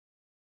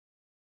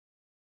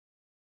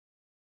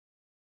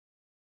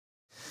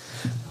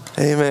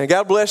Amen.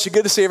 God bless you.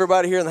 Good to see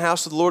everybody here in the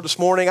house of the Lord this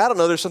morning. I don't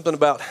know, there's something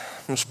about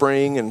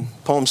spring and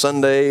Palm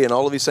Sunday and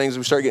all of these things as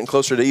we start getting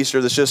closer to Easter.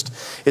 It's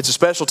a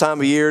special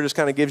time of year. Just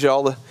kind of gives you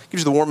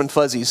the warm and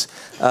fuzzies.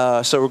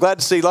 So we're glad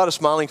to see a lot of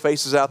smiling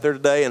faces out there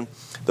today. And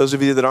those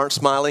of you that aren't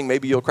smiling,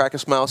 maybe you'll crack a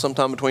smile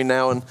sometime between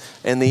now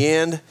and the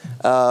end.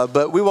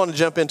 But we want to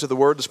jump into the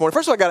Word this morning.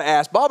 First of all, I got to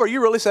ask, Bob, are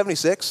you really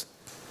 76?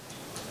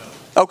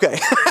 No. Okay.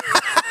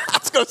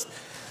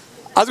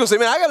 I was going to say,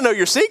 man, I got to know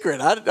your secret.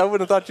 I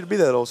wouldn't have thought you'd be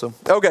that old. So.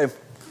 Okay.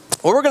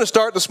 Well, we're going to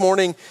start this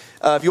morning.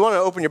 If you want to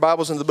open your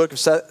Bibles into the book of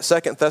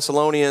 2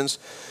 Thessalonians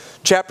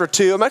chapter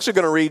 2. I'm actually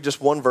going to read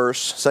just one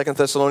verse, 2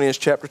 Thessalonians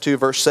chapter 2,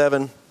 verse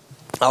 7.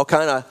 I'll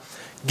kind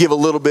of give a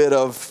little bit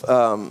of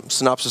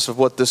synopsis of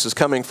what this is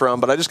coming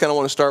from, but I just kind of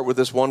want to start with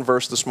this one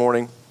verse this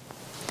morning.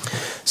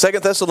 2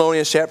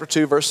 Thessalonians chapter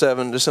 2, verse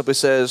 7 just simply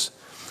says,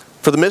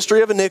 "For the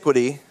mystery of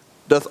iniquity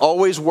doth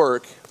always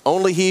work,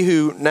 only he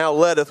who now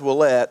letteth will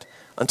let,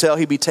 until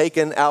he be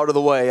taken out of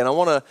the way." And I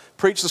want to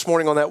preach this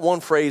morning on that one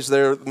phrase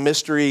there,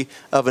 mystery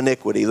of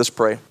iniquity. Let's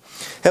pray.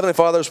 Heavenly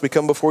Father, as we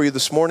come before you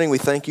this morning, we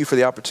thank you for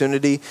the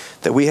opportunity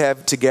that we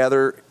have to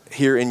gather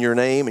here in your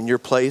name, in your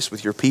place,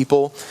 with your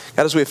people.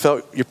 God, as we have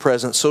felt your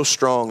presence so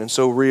strong and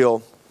so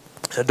real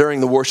during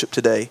the worship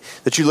today,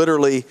 that you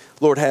literally,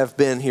 Lord, have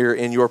been here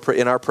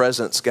in our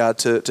presence, God,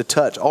 to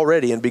touch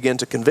already and begin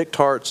to convict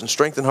hearts and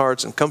strengthen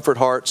hearts and comfort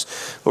hearts.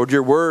 Lord,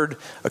 your word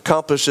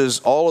accomplishes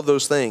all of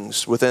those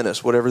things within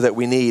us, whatever that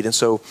we need. And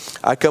so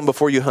I come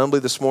before you humbly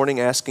this morning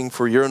asking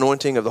for your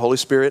anointing of the Holy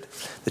Spirit,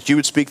 that you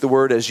would speak the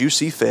word as you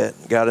see fit,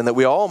 God, and that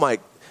we all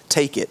might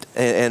take it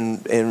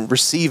and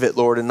receive it,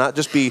 Lord, and not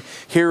just be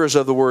hearers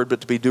of the word, but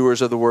to be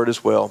doers of the word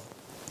as well.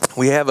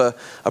 We have a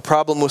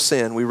problem with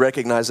sin. We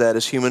recognize that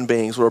as human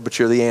beings, Lord, but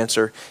you're the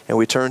answer. And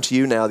we turn to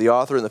you now, the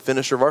author and the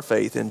finisher of our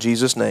faith, in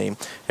Jesus' name.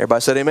 Everybody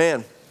said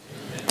amen.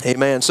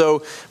 Amen.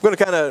 So I'm going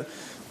to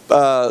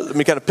let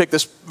me pick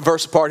this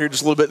verse apart here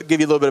just a little bit, give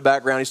you a little bit of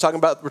background.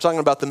 We're talking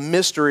about the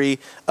mystery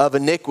of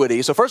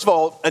iniquity. So first of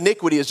all,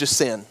 iniquity is just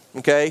sin,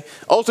 okay?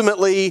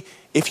 Ultimately,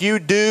 if you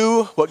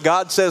do what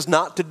God says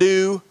not to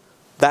do,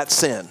 that's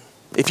sin.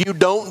 If you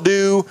don't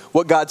do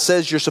what God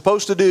says you're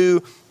supposed to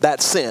do,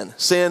 that's sin.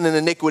 Sin and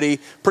iniquity,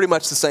 pretty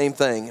much the same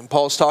thing. And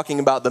Paul's talking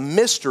about the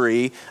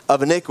mystery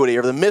of iniquity,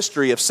 or the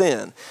mystery of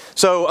sin.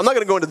 So I'm not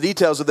going to go into the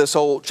details of this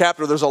whole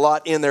chapter. There's a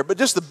lot in there. But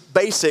just the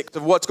basics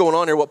of what's going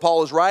on here, what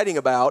Paul is writing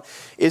about,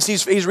 is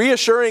he's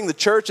reassuring the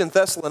church in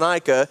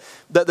Thessalonica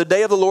that the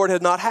day of the Lord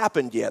had not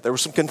happened yet. There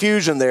was some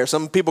confusion there.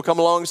 Some people come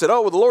along and said,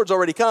 oh, well, the Lord's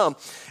already come.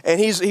 And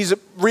he's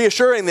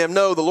reassuring them,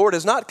 no, the Lord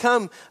has not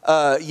come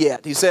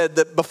yet. He said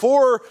that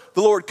before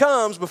the Lord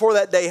comes, before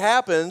that day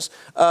happens,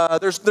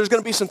 there's going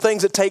to be some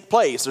things that take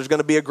place. There's going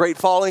to be a great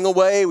falling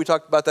away. We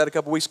talked about that a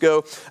couple weeks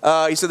ago.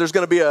 He said there's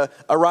going to be a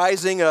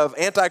rising of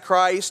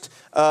Antichrist,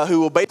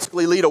 who will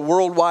basically lead a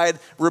worldwide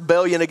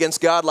rebellion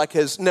against God like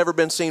has never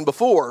been seen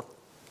before.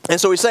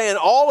 And so he's saying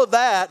all of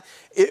that,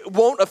 it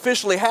won't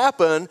officially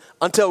happen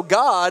until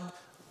God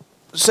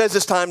says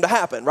it's time to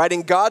happen, right?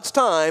 In God's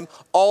time,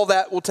 all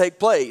that will take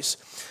place.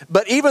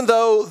 But even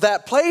though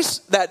that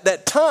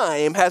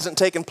time hasn't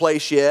taken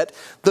place yet,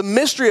 the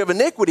mystery of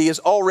iniquity is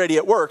already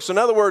at work. So in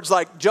other words,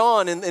 like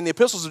John, in the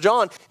epistles of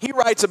John, he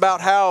writes about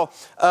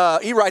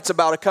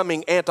a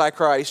coming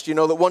Antichrist,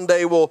 that one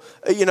day will,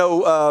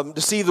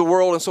 deceive the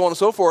world and so on and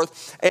so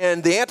forth.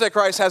 And the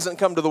Antichrist hasn't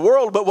come to the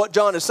world, but what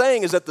John is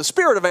saying is that the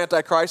spirit of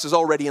Antichrist is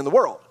already in the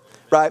world.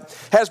 Right?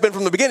 Has been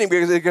from the beginning,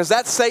 because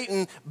that's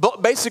Satan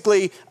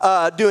basically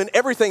doing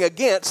everything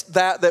against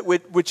that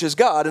which is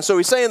God. And so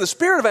he's saying the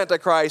spirit of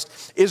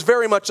Antichrist is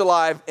very much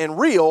alive and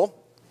real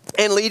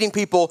and leading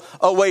people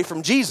away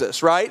from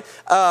Jesus, right?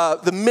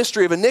 The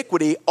mystery of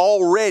iniquity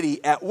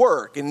already at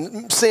work.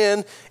 And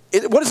sin,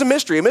 what is a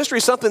mystery? A mystery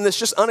is something that's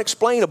just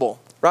unexplainable,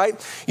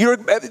 right? You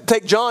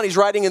take John, he's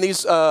writing in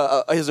these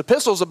his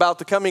epistles about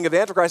the coming of the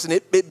Antichrist,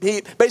 and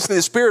basically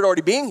the Spirit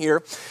already being here.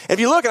 And if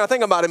you look, and I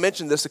think I might have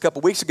mentioned this a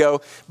couple weeks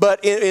ago,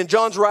 but in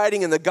John's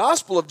writing in the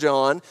Gospel of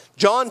John,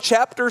 John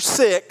chapter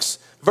 6,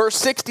 verse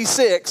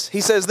 66, he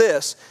says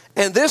this,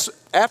 "And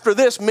after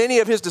this, many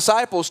of his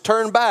disciples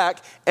turned back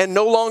and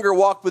no longer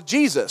walked with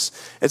Jesus."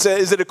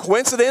 Is it a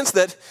coincidence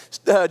that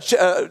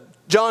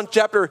John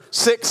chapter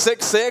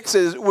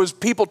 6:66 was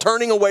people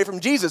turning away from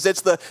Jesus?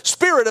 It's the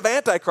spirit of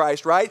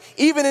Antichrist, right?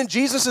 Even in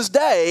Jesus'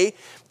 day,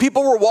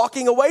 people were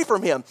walking away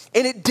from him,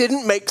 and it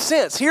didn't make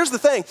sense. Here's the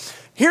thing.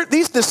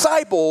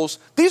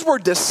 These were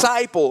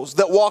disciples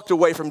that walked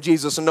away from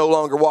Jesus and no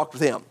longer walked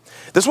with him.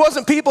 This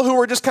wasn't people who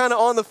were just kind of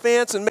on the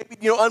fence and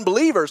maybe,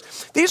 unbelievers.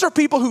 These are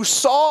people who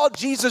saw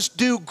Jesus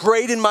do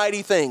great and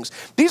mighty things.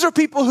 These are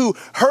people who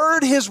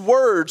heard his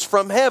words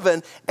from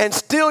heaven, and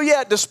still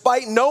yet,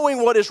 despite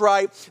knowing what is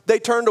right, they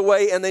turned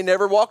away and they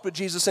never walked with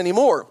Jesus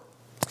anymore.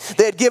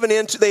 They had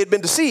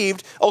been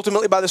deceived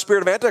ultimately by the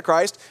spirit of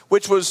Antichrist,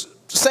 which was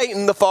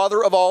Satan, the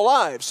father of all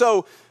lies.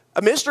 So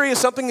a mystery is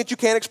something that you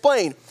can't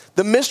explain.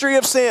 The mystery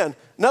of sin.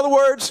 In other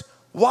words,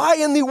 why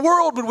in the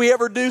world would we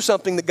ever do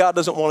something that God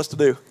doesn't want us to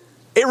do?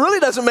 It really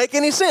doesn't make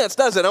any sense,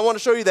 does it? I want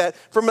to show you that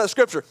from the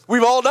scripture.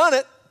 We've all done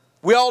it.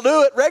 We all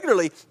do it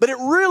regularly, but it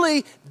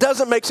really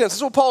doesn't make sense. This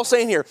is what Paul's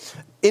saying here.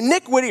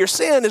 Iniquity or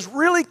sin is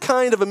really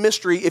kind of a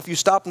mystery if you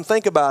stop and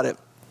think about it.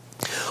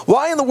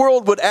 Why in the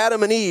world would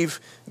Adam and Eve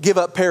give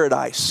up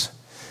paradise?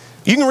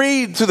 You can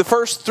read through the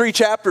first 3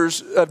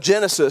 chapters of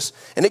Genesis,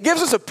 and it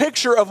gives us a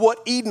picture of what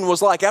Eden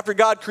was like. After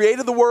God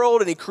created the world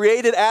and he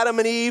created Adam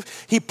and Eve,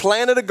 he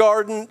planted a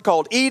garden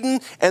called Eden,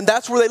 and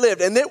that's where they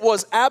lived. And it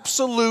was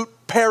absolute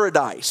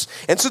paradise.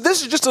 And so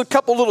this is just a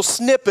couple little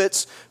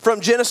snippets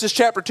from Genesis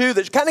chapter 2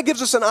 that kind of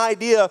gives us an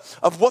idea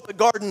of what the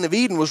Garden of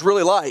Eden was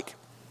really like.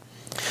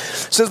 It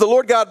says, the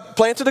Lord God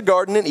planted a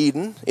garden in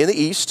Eden in the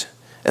east,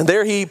 and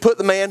there he put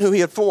the man who he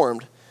had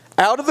formed.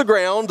 Out of the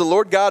ground, the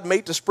Lord God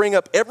made to spring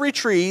up every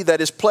tree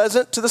that is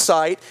pleasant to the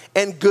sight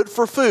and good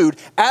for food.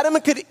 Adam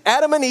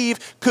and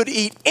Eve could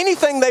eat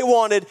anything they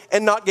wanted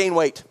and not gain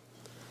weight.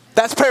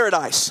 That's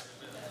paradise,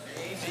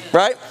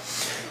 right?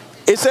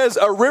 It says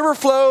a river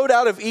flowed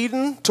out of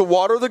Eden to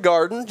water the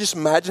garden. Just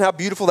imagine how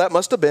beautiful that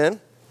must have been.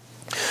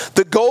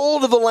 The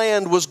gold of the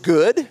land was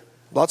good.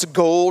 Lots of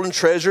gold and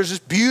treasures, this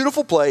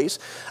beautiful place.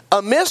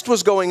 A mist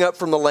was going up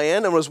from the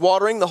land and was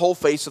watering the whole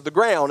face of the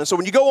ground. And so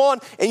when you go on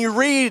and you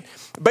read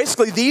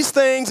basically these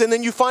things, and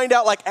then you find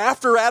out like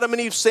after Adam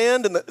and Eve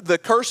sinned and the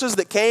curses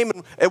that came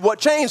and what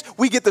changed,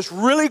 we get this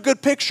really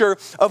good picture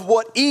of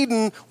what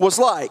Eden was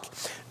like.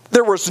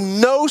 There was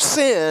no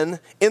sin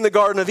in the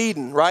Garden of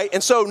Eden, right?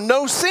 And so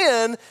no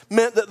sin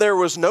meant that there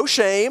was no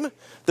shame,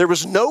 there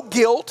was no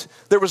guilt,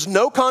 there was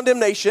no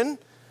condemnation.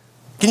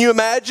 Can you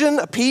imagine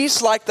a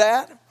peace like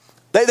that?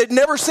 They'd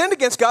never sinned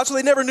against God, so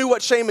they never knew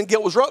what shame and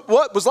guilt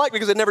was like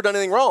because they'd never done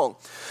anything wrong.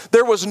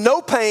 There was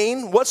no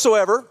pain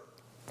whatsoever.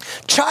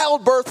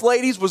 Childbirth,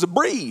 ladies, was a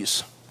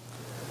breeze.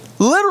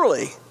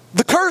 Literally.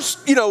 The curse,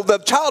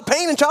 the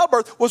pain in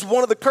childbirth was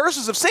one of the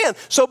curses of sin.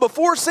 So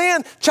before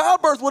sin,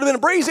 childbirth would have been a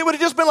breeze. It would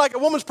have just been like a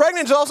woman's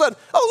pregnant and all of a sudden,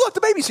 oh, look,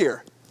 the baby's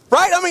here.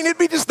 Right? I mean, it'd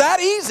be just that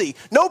easy.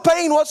 No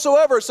pain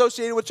whatsoever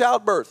associated with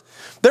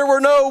childbirth. There were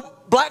no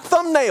black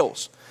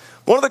thumbnails.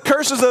 One of the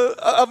curses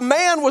of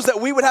man was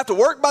that we would have to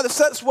work by the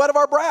sweat of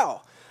our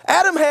brow.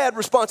 Adam had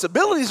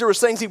responsibilities. There were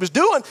things he was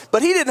doing,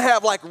 but he didn't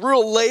have like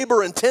real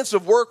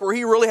labor-intensive work where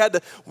he really had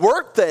to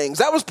work things.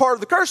 That was part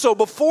of the curse. So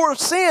before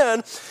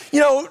sin,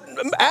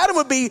 Adam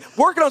would be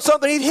working on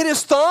something. He'd hit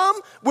his thumb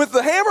with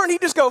the hammer, and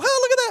he'd just go, oh,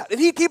 look at that. And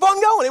he'd keep on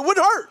going. It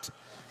wouldn't hurt.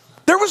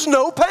 There was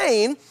no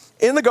pain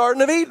in the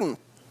Garden of Eden.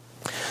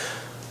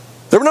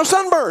 There were no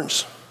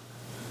sunburns.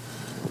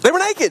 They were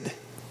naked.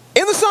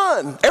 In the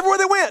sun, everywhere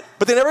they went,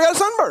 but they never got a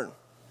sunburn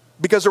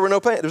because there was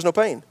no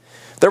pain.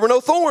 There were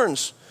no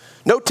thorns,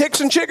 no ticks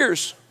and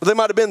chiggers. Well, they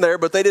might have been there,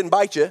 but they didn't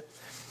bite you.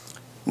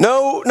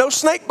 No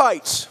snake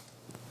bites,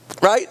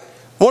 right?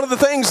 One of the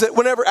things that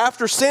whenever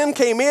after sin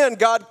came in,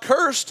 God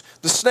cursed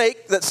the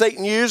snake that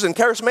Satan used and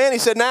cursed man. He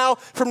said,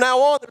 from now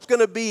on, there's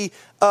going to be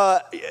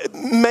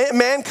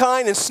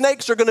mankind and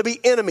snakes are going to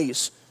be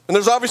enemies. And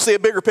there's obviously a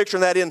bigger picture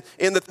in that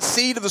in the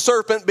seed of the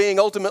serpent being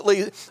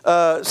ultimately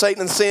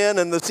Satan and sin,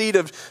 and the seed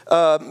of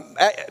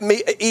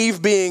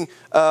Eve being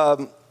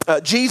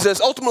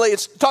Jesus. Ultimately,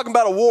 it's talking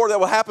about a war that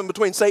will happen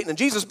between Satan and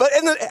Jesus. But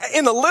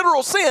in the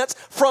literal sense,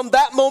 from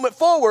that moment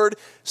forward,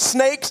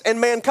 snakes and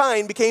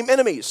mankind became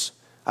enemies.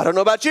 I don't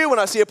know about you, when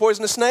I see a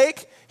poisonous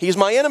snake, he's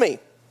my enemy,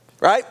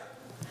 right?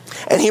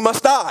 And he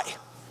must die.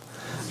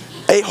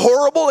 A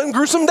horrible and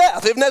gruesome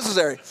death, if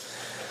necessary.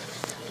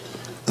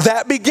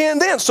 That began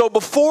then. So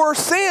before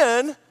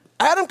sin,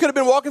 Adam could have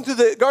been walking through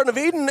the Garden of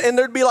Eden and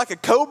there'd be like a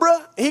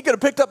cobra. He could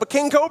have picked up a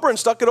king cobra and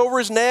stuck it over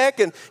his neck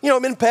and,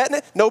 been petting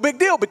it. No big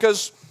deal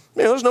because,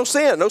 there's no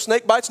sin, no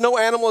snake bites, no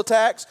animal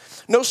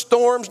attacks, no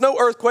storms, no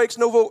earthquakes,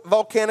 no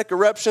volcanic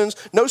eruptions,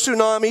 no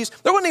tsunamis.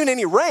 There wasn't even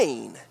any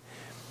rain.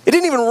 It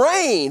didn't even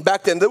rain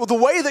back then. The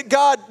way that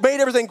God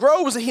made everything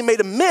grow was that he made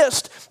a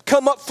mist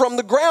come up from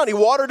the ground. He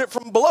watered it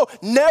from below.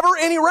 Never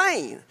any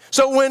rain.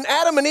 So when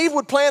Adam and Eve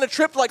would plan a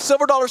trip like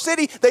Silver Dollar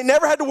City, they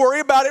never had to worry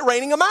about it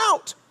raining them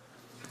out.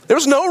 There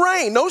was no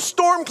rain, no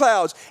storm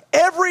clouds.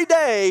 Every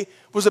day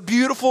was a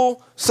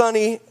beautiful,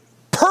 sunny,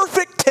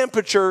 perfect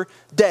temperature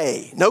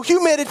day. No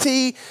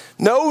humidity,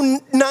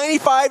 no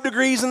 95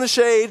 degrees in the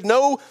shade,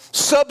 no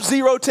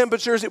sub-zero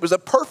temperatures. It was a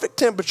perfect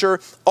temperature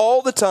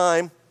all the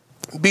time.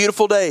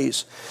 Beautiful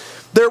days.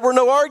 There were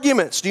no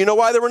arguments. Do you know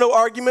why there were no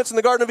arguments in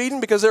the Garden of Eden?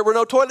 Because there were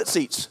no toilet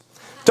seats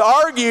to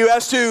argue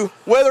as to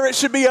whether it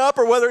should be up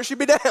or whether it should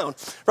be down,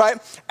 right?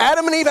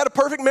 Adam and Eve had a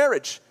perfect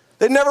marriage.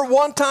 They never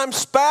one time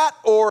spat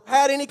or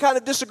had any kind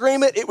of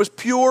disagreement. It was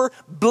pure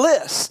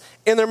bliss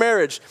in their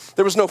marriage.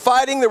 There was no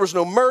fighting. There was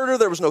no murder.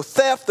 There was no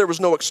theft. There was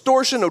no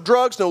extortion, no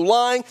drugs, no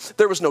lying.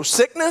 There was no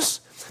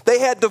sickness. They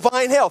had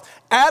divine health.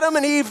 Adam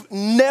and Eve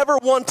never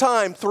one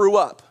time threw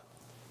up.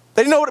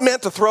 They didn't know what it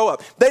meant to throw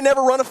up. They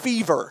never run a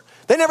fever.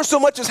 They never so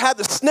much as had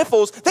the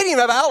sniffles. They didn't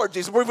even have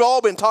allergies. We've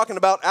all been talking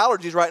about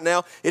allergies right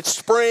now. It's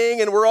spring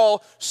and we're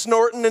all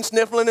snorting and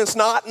sniffling and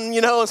snotting,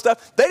 and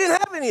stuff. They didn't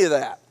have any of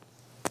that.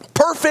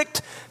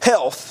 Perfect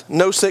health,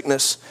 no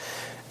sickness.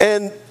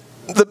 And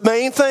the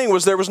main thing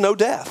was there was no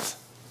death.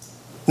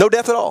 No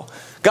death at all.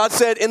 God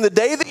said, in the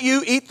day that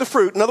you eat the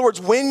fruit, in other words,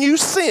 when you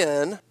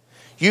sin,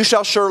 you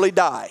shall surely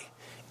die.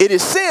 It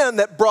is sin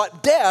that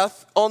brought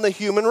death on the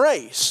human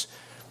race.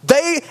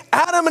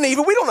 Adam and Eve,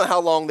 we don't know how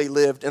long they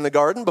lived in the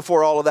garden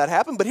before all of that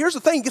happened, but here's the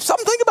thing,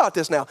 think about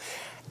this now.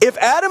 If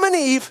Adam and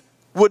Eve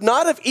would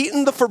not have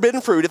eaten the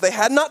forbidden fruit, if they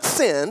had not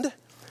sinned,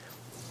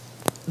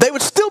 they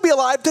would still be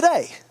alive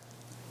today.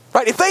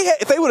 Right? If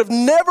they would have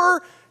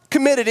never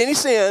committed any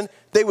sin,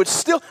 they would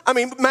still,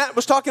 Matt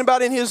was talking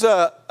about in his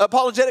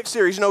apologetic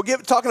series,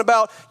 talking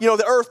about,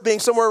 the earth being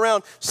somewhere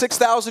around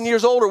 6,000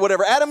 years old or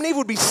whatever. Adam and Eve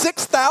would be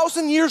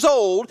 6,000 years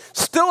old,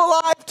 still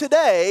alive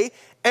today,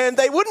 and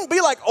they wouldn't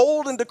be like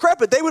old and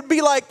decrepit. They would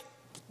be like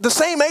the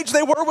same age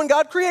they were when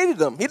God created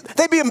them.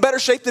 They'd be in better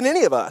shape than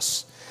any of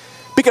us.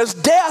 Because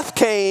death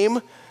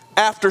came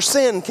after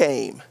sin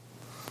came.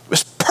 It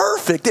was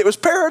perfect. It was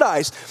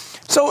paradise.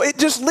 So it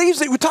just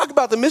leaves it. We talk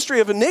about the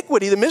mystery of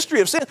iniquity, the mystery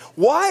of sin.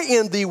 Why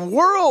in the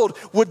world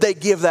would they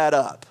give that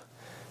up?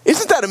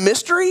 Isn't that a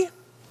mystery?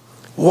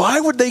 Why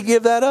would they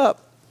give that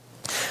up?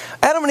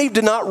 Adam and Eve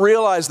did not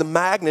realize the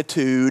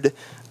magnitude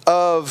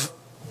of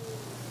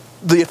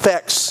the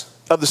effects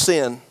of the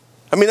sin.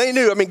 They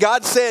knew.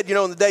 God said,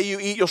 in the day you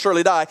eat, you'll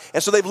surely die.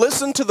 And so they've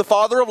listened to the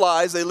father of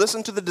lies. They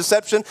listened to the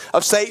deception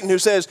of Satan who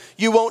says,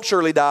 you won't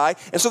surely die.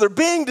 And so they're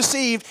being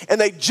deceived, and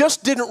they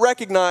just didn't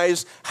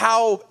recognize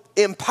how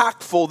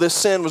impactful this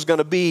sin was going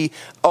to be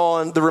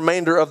on the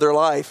remainder of their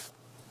life.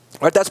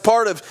 Right? That's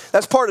part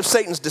of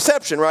Satan's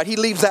deception, right? He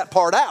leaves that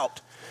part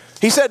out.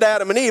 He said to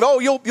Adam and Eve,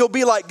 you'll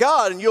be like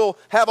God, and you'll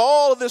have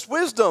all of this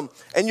wisdom,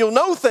 and you'll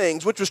know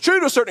things, which was true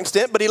to a certain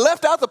extent, but he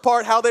left out the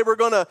part how they were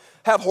going to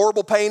have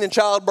horrible pain in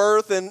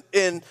childbirth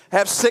and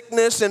have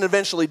sickness and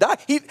eventually die.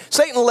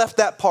 Satan left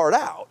that part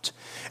out.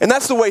 And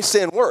that's the way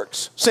sin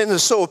works. Sin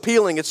is so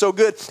appealing, it's so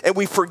good, and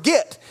we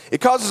forget. It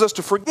causes us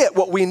to forget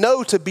what we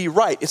know to be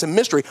right. It's a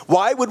mystery.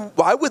 Why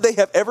would they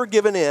have ever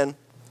given in?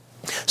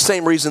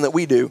 Same reason that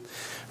we do.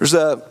 There's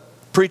a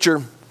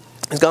preacher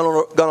who's gone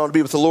on to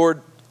be with the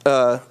Lord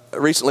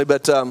recently,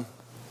 but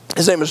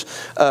his name is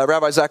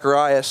Rabbi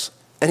Zacharias,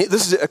 and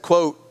this is a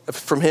quote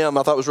from him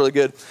I thought was really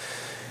good.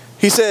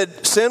 He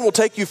said, sin will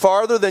take you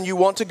farther than you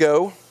want to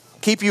go,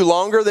 keep you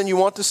longer than you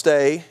want to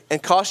stay,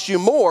 and cost you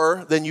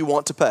more than you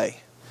want to pay.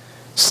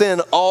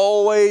 Sin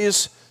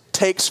always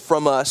takes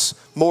from us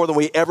more than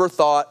we ever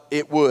thought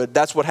it would.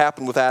 That's what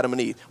happened with Adam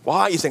and Eve.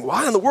 Why? You think,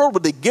 why in the world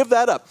would they give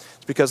that up?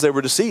 It's because they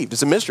were deceived.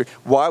 It's a mystery.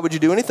 Why would you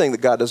do anything that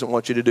God doesn't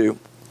want you to do?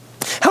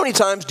 How many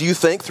times do you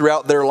think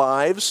throughout their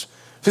lives,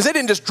 because they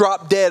didn't just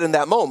drop dead in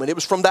that moment. It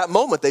was from that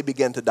moment they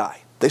began to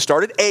die. They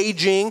started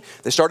aging.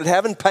 They started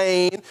having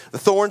pain. The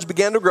thorns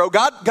began to grow.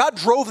 God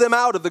drove them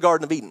out of the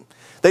Garden of Eden.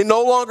 They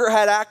no longer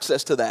had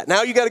access to that.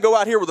 Now you got to go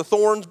out here where the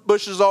thorns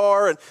bushes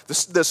are, and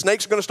the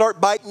snakes are going to start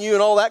biting you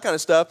and all that kind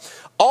of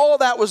stuff. All of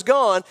that was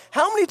gone.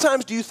 How many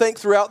times do you think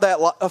throughout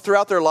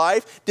their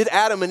life did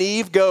Adam and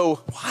Eve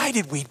go, why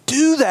did we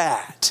do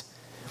that?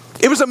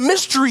 It was a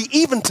mystery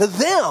even to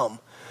them.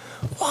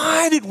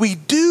 Why did we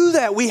do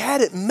that? We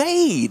had it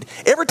made.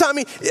 Every time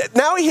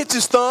now he hits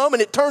his thumb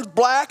and it turns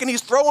black and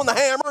he's throwing the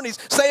hammer and he's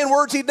saying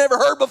words he'd never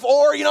heard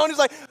before, and he's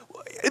like,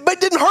 but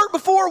it didn't hurt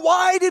before.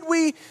 Why did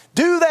we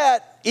do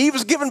that? Eve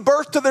was giving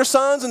birth to their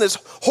sons in this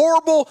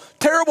horrible,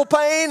 terrible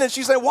pain, and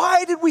she said,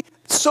 why did we?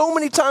 So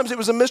many times it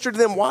was a mystery to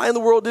them. Why in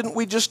the world didn't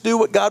we just do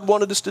what God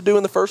wanted us to do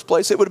in the first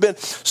place? It would have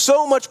been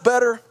so much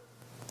better.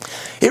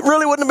 It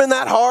really wouldn't have been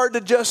that hard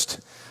to just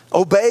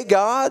obey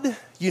God.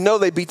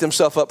 They beat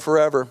themselves up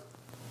forever.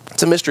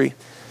 It's a mystery.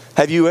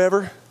 Have you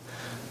ever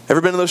been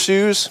in those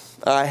shoes?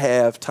 I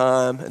have,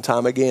 time and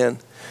time again.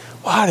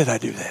 Why did I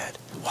do that?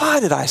 Why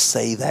did I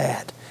say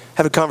that?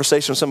 Have a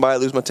conversation with somebody,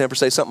 lose my temper,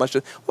 say something I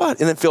should, what?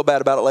 And then feel bad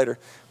about it later.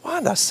 Why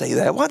did I say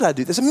that? Why did I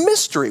do this? It's a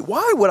mystery.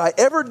 Why would I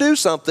ever do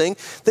something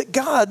that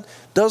God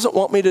doesn't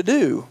want me to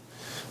do?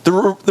 The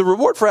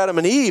reward for Adam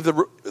and Eve,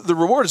 the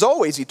reward is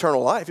always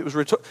eternal life. It was,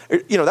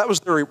 that was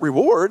their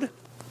reward.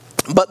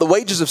 But the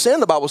wages of sin,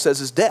 the Bible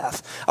says, is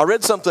death. I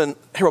read something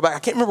here back. I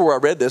can't remember where I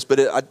read this, but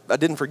I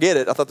didn't forget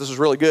it. I thought this was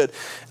really good.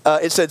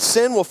 It said,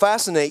 sin will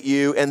fascinate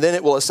you, and then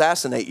it will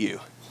assassinate you.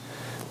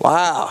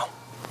 Wow.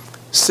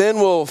 Sin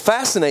will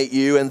fascinate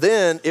you, and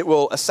then it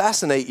will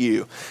assassinate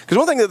you. Because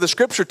one thing that the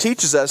Scripture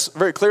teaches us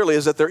very clearly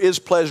is that there is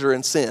pleasure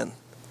in sin.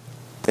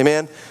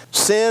 Amen?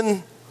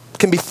 Sin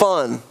can be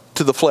fun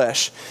to the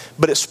flesh,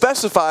 but it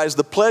specifies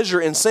the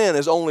pleasure in sin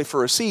is only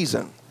for a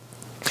season.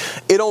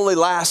 It only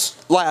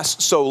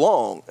lasts so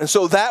long. And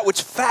so that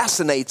which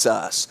fascinates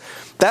us,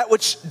 that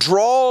which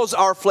draws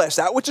our flesh,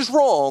 that which is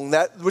wrong,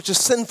 that which is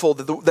sinful,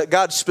 that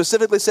God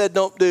specifically said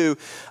don't do,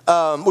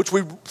 which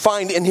we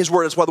find in His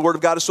Word. That's why the Word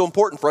of God is so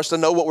important for us to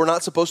know what we're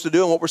not supposed to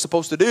do and what we're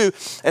supposed to do.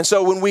 And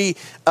so when we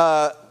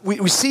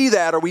see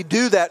that or we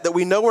do that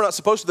we know we're not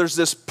supposed to, there's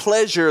this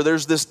pleasure,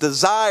 there's this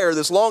desire,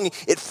 this longing.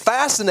 It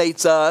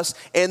fascinates us,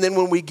 and then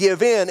when we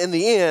give in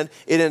the end,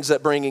 it ends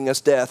up bringing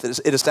us death.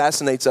 It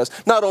assassinates us,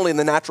 not only in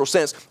the natural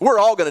sense. We're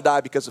all going to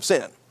die because of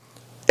sin.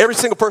 Every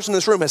single person in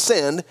this room has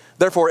sinned,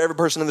 therefore every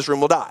person in this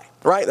room will die,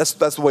 right? That's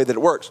the way that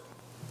it works.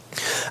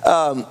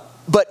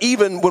 But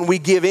even when we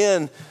give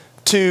in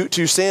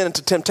to sin and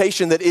to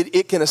temptation that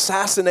it can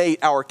assassinate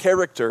our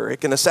character.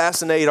 It can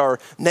assassinate our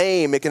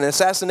name. It can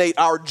assassinate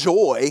our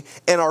joy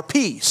and our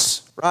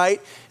peace,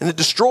 right? And it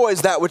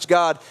destroys that which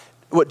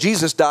what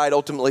Jesus died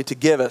ultimately to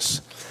give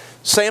us.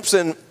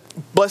 Samson,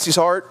 bless his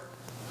heart,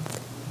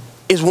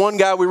 is one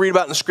guy we read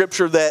about in the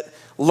scripture that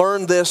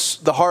learned this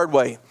the hard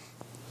way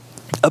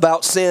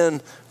about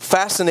sin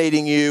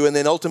fascinating you and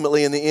then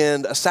ultimately in the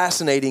end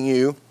assassinating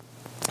you.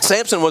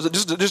 Samson was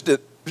just a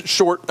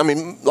short, a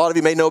lot of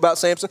you may know about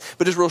Samson,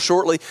 but just real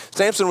shortly,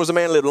 Samson was a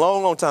man who lived a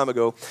long, long time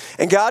ago.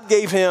 And God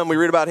gave him, we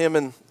read about him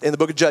in the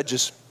book of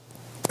Judges,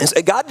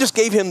 and God just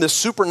gave him this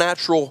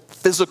supernatural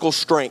physical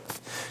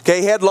strength.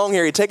 Okay, he had long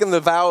hair. He'd taken the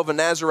vow of a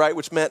Nazirite,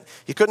 which meant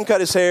he couldn't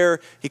cut his hair.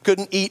 He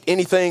couldn't eat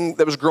anything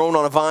that was grown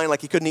on a vine,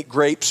 like he couldn't eat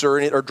grapes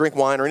or drink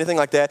wine or anything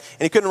like that.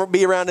 And he couldn't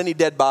be around any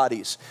dead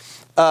bodies.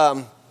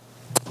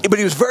 But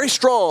he was very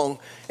strong.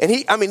 And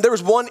there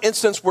was one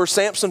instance where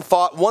Samson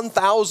fought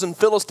 1,000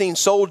 Philistine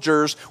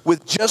soldiers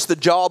with just the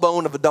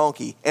jawbone of a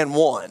donkey and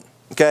won.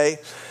 Okay?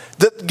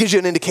 That gives you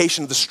an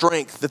indication of the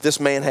strength that this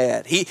man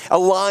had. A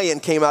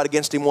lion came out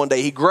against him one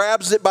day. He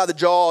grabs it by the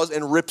jaws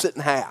and rips it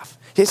in half.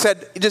 He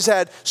just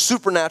had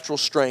supernatural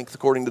strength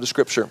according to the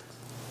scripture.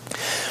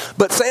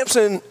 But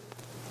Samson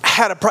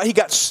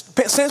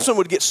Samson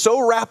would get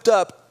so wrapped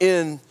up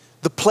in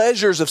the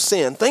pleasures of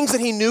sin, things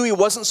that he knew he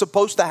wasn't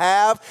supposed to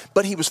have,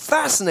 but he was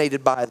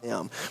fascinated by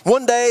them.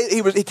 One day,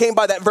 he came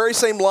by that very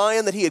same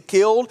lion that he had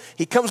killed.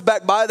 He comes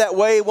back by that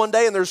way one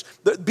day, and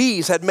the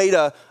bees had made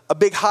a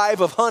big hive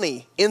of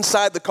honey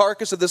inside the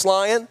carcass of this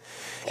lion.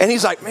 And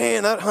he's like,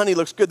 man, that honey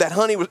looks good. That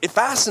honey, it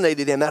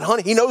fascinated him. That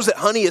honey, he knows that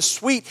honey is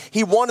sweet.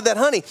 He wanted that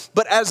honey.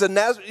 But as a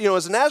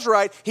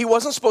Nazirite, he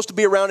wasn't supposed to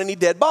be around any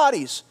dead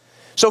bodies.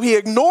 So he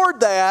ignored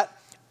that.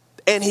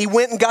 And he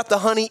went and got the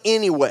honey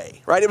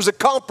anyway, right? It was a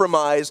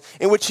compromise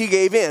in which he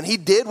gave in. He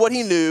did what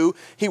he knew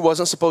he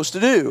wasn't supposed to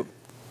do.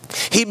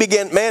 He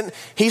married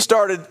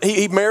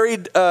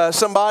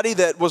somebody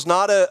that was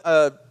not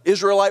a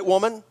Israelite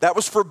woman. That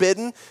was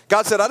forbidden.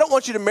 God said, I don't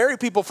want you to marry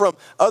people from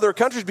other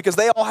countries because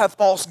they all have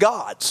false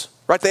gods,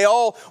 right? They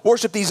all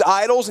worship these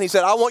idols. And he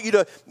said, I want you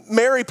to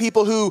marry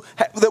people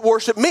that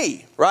worship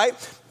me, right?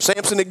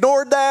 Samson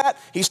ignored that.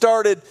 He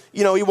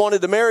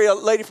wanted to marry a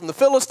lady from the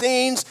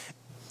Philistines.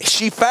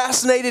 She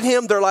fascinated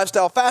him. Their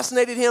lifestyle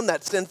fascinated him.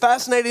 That sin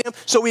fascinated him.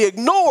 So he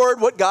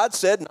ignored what God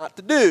said not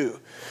to do.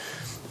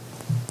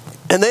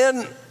 And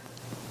then,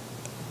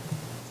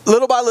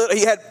 little by little,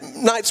 he had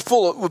nights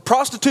full with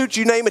prostitutes,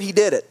 you name it, he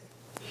did it.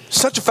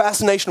 Such a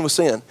fascination with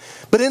sin.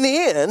 But in the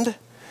end,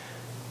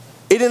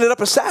 it ended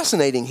up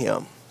assassinating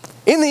him.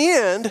 In the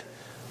end,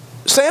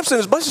 Samson,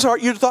 as bless his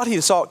heart, you'd have thought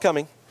he saw it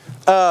coming.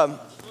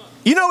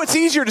 It's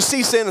easier to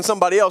see sin in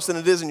somebody else than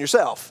it is in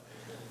yourself.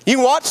 You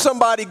can watch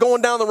somebody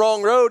going down the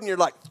wrong road and you're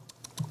like,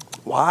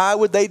 why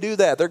would they do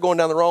that? They're going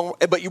down the wrong road.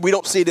 But we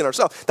don't see it in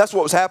ourselves. That's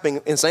what was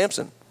happening in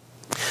Samson.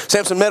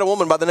 Samson met a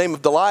woman by the name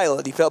of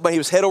Delilah. He felt he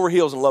was head over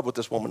heels in love with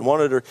this woman,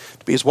 wanted her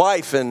to be his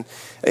wife and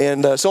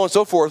so on and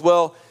so forth.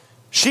 Well,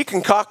 she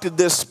concocted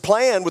this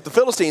plan with the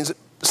Philistines.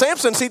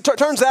 Samson,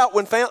 turns out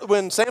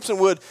when Samson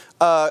would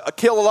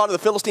kill a lot of the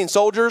Philistine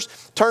soldiers,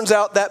 turns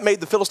out that made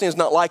the Philistines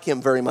not like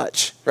him very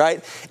much,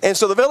 right? And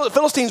so the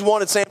Philistines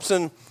wanted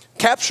Samson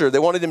captured. They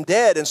wanted him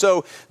dead. And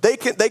so they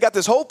got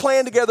this whole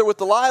plan together with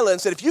Delilah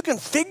and said, if you can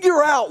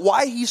figure out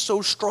why he's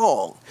so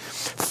strong,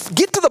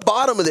 get to the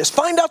bottom of this,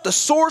 find out the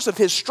source of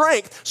his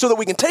strength so that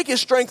we can take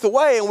his strength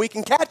away and we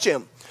can catch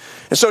him.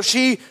 And so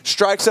she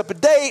strikes up a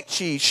date,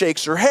 she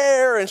shakes her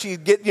hair, and she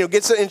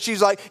gets it, and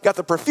she's like, got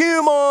the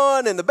perfume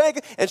on and the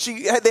bacon, and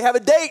they have a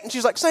date, and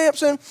she's like,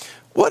 Samson,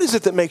 what is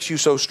it that makes you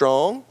so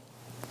strong?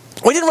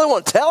 Well, he didn't really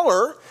want to tell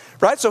her,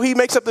 right? So he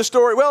makes up this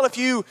story. Well, if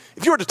you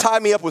were to tie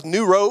me up with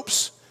new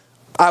ropes,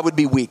 I would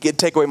be weak. It'd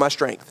take away my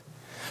strength.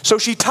 So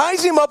she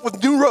ties him up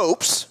with new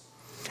ropes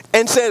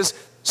and says,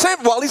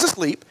 while he's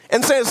asleep,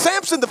 and says,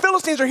 Samson, the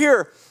Philistines are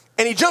here.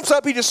 And he jumps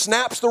up, he just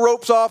snaps the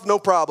ropes off, no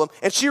problem.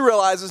 And she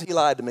realizes he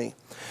lied to me.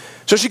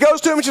 So she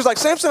goes to him and she's like,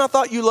 Samson, I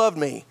thought you loved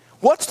me.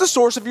 What's the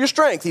source of your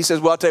strength? He says,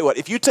 well, I'll tell you what,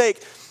 if you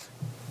take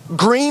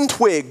green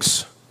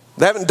twigs,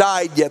 they haven't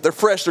died yet, they're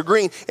fresh, they're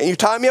green, and you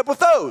tie me up with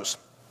those,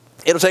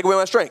 it'll take away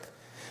my strength.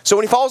 So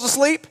when he falls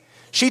asleep,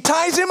 she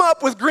ties him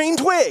up with green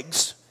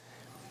twigs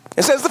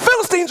and says, the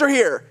Philistines are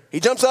here. He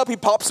jumps up, he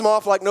pops them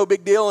off like no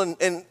big deal,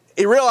 and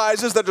he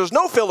realizes that there's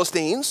no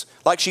Philistines,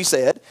 like she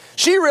said.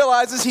 She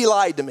realizes he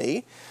lied to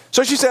me.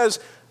 So she says,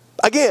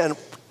 again,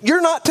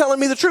 you're not telling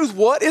me the truth.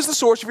 What is the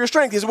source of your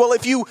strength? He says, well,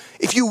 if you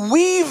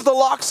weave the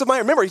locks of my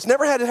hair, remember, he's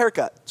never had a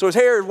haircut, so his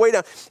hair is way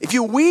down. If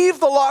you weave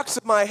the locks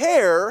of my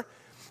hair,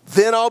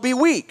 then I'll be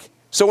weak.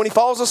 So when he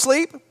falls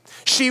asleep,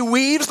 she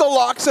weaves the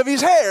locks of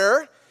his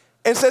hair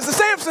and says to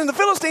Samson, the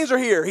Philistines are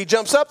here. He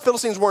jumps up,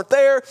 Philistines weren't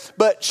there,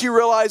 but she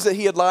realized that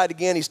he had lied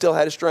again. He still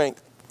had his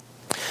strength.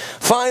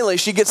 Finally,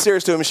 she gets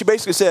serious to him, and she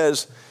basically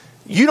says,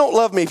 you don't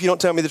love me if you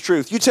don't tell me the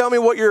truth. You tell me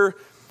what your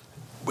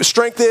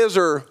strength is,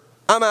 or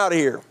I'm out of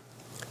here.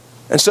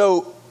 And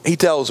so he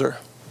tells her,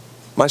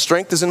 my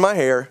strength is in my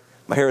hair.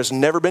 My hair has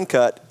never been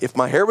cut. If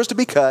my hair was to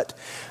be cut,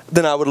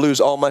 then I would lose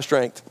all my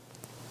strength.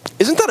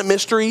 Isn't that a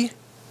mystery?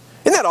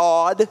 Isn't that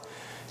odd?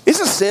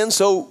 Isn't sin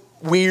so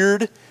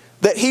weird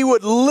that he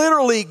would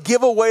literally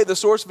give away the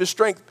source of his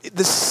strength?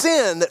 The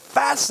sin that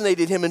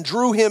fascinated him and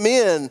drew him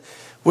in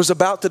was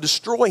about to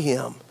destroy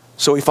him.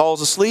 So he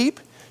falls asleep.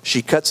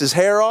 She cuts his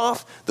hair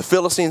off. The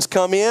Philistines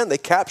come in. They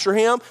capture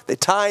him. They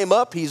tie him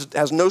up. He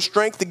has no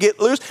strength to get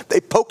loose. They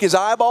poke his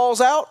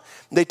eyeballs out.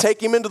 They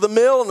take him into the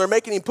mill, and they're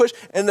making him push.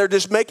 And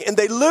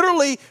they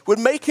literally would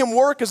make him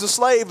work as a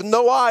slave with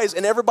no eyes,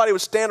 and everybody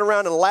would stand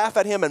around and laugh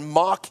at him and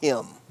mock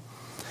him.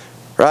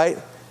 Right?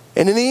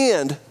 And in the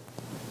end,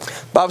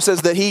 the Bible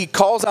says that he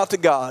calls out to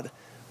God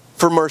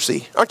for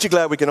mercy. Aren't you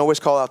glad we can always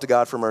call out to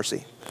God for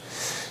mercy?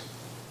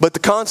 But the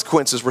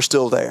consequences were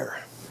still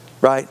there.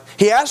 Right?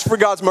 He asked for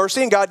God's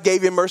mercy, and God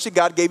gave him mercy.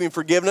 God gave him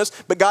forgiveness.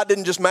 But God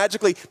didn't just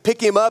magically pick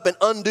him up and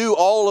undo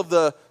all of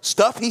the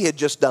stuff he had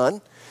just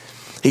done.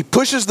 He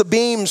pushes the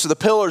beams, the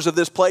pillars of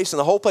this place, and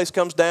the whole place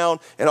comes down.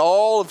 And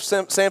all of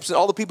Samson,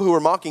 all the people who were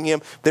mocking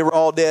him, they were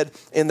all dead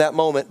in that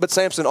moment. But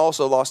Samson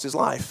also lost his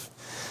life.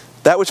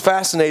 That which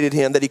fascinated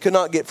him, that he could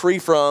not get free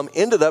from,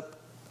 ended up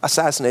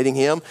assassinating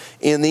him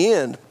in the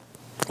end.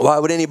 Why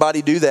would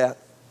anybody do that?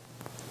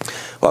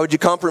 Why would you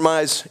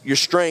compromise your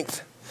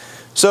strength?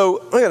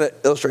 So I got an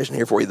illustration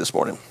here for you this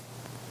morning.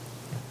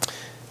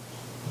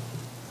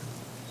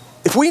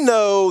 If we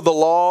know the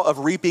law of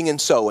reaping and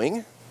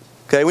sowing,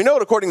 okay, we know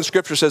it according to the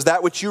Scripture says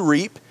that which you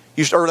reap,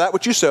 or that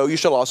which you sow, you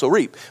shall also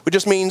reap. Which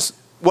just means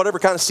whatever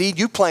kind of seed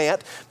you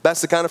plant,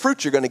 that's the kind of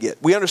fruit you're going to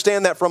get. We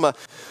understand that from a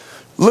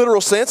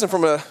literal sense and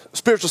from a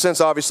spiritual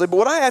sense, obviously. But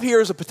what I have here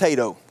is a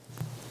potato.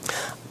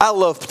 I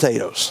love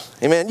potatoes.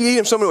 Amen. You eat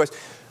them so many ways.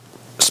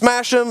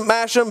 Smash them,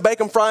 mash them, bake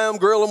them, fry them,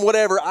 grill them,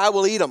 whatever. I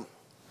will eat them.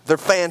 They're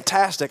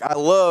fantastic. I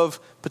love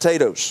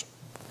potatoes.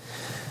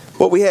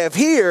 What we have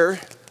here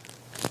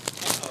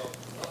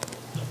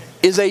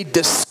is a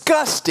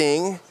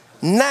disgusting,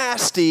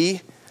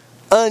 nasty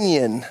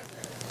onion.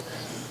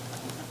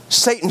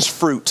 Satan's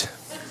fruit,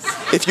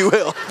 if you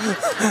will.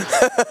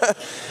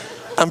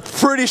 I'm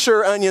pretty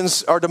sure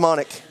onions are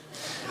demonic.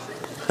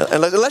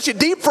 Unless you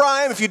deep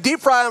fry them. If you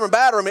deep fry them or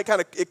batter them,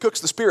 it cooks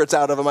the spirits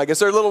out of them. I guess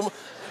they're a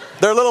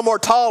little more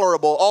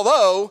tolerable.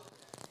 Although,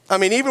 I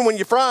mean, even when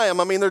you fry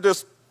them, I mean,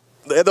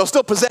 they'll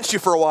still possess you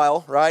for a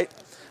while, right?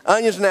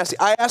 Onions are nasty.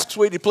 I asked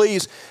Sweetie,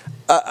 please,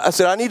 I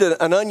said, I need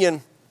an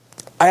onion.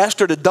 I asked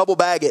her to double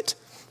bag it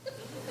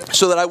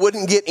so that I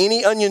wouldn't get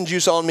any onion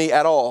juice on me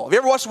at all. Have you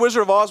ever watched The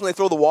Wizard of Oz when they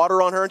throw the water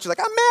on her and she's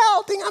like, I'm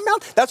melting.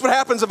 That's what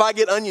happens if I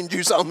get onion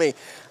juice on me.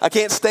 I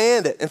can't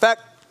stand it. In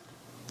fact,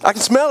 I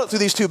can smell it through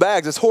these two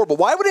bags. It's horrible.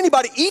 Why would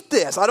anybody eat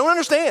this? I don't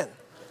understand.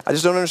 I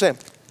just don't understand.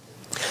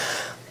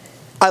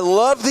 I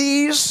love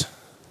these.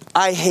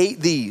 I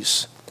hate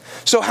these.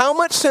 So how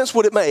much sense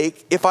would it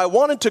make if I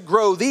wanted to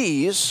grow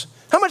these?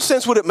 How much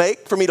sense would it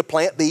make for me to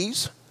plant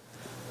these?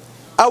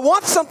 I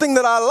want something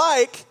that I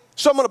like,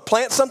 so I'm going to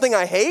plant something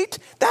I hate?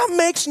 That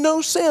makes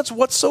no sense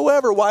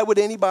whatsoever. Why would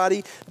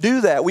anybody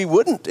do that? We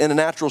wouldn't in a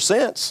natural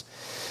sense.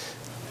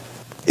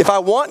 If I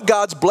want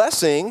God's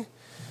blessing,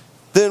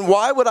 then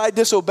why would I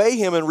disobey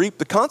him and reap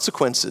the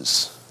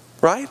consequences?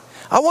 Right?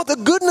 I want the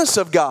goodness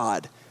of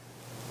God.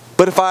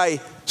 But if I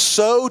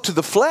sow to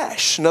the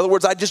flesh, in other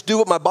words, I just do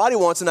what my body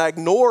wants and I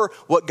ignore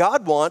what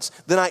God wants,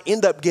 then I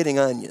end up getting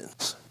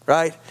onions,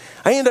 right?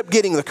 I end up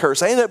getting the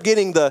curse. I end up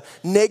getting the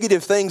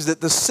negative things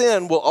that the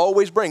sin will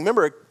always bring.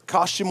 Remember, it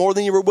cost you more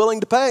than you were willing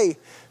to pay,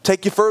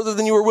 take you further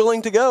than you were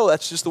willing to go.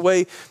 That's just the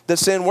way that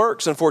sin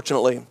works,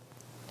 unfortunately.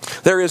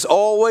 There is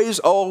always,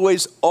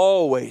 always,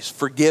 always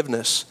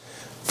forgiveness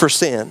for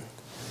sin.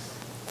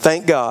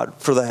 Thank God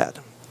for that.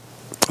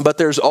 But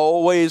there's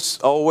always,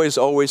 always,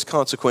 always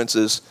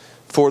consequences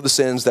for the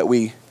sins that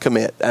we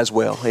commit as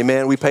well.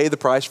 Amen. We pay the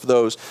price for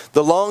those.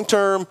 The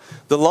long-term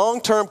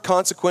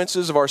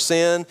consequences of our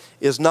sin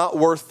is not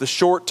worth the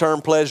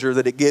short-term pleasure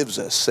that it gives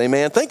us.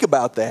 Amen. Think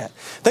about that.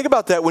 Think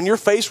about that when you're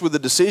faced with a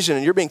decision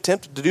and you're being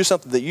tempted to do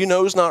something that you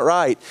know is not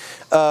right.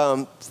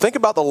 Think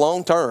about the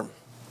long term.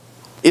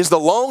 Is the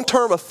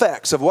long-term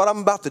effects of what I'm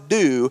about to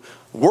do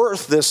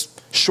worth this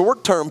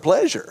short-term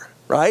pleasure,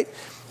 right?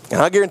 And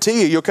I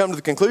guarantee you'll come to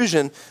the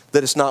conclusion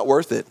that it's not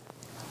worth it.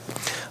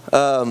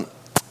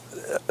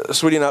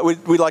 Sweetie and I,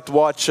 we like to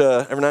watch,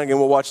 every now and again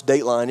we'll watch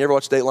Dateline. You ever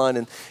watch Dateline?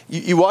 And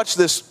you watch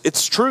this,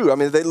 it's true. I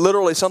mean, they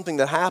literally something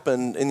that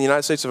happened in the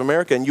United States of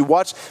America. And you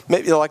watch,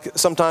 maybe like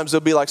sometimes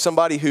there'll be like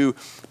somebody who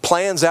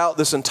plans out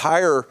this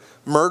entire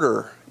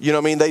murder. You know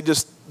what I mean?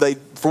 They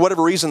for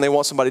whatever reason, they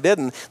want somebody dead.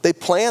 And they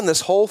plan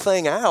this whole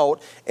thing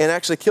out and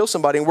actually kill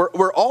somebody. And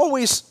we're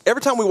always,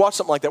 every time we watch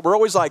something like that, we're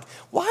always like,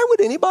 why would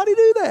anybody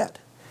do that?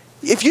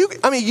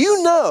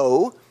 You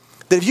know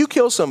that if you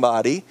kill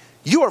somebody,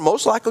 you are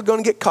most likely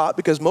going to get caught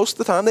because most of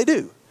the time they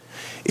do.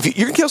 If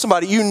you're going to kill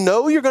somebody, you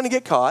know you're going to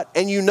get caught,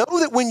 and you know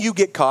that when you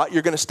get caught,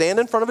 you're going to stand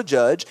in front of a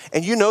judge,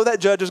 and you know that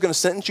judge is going to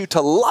sentence you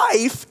to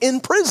life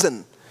in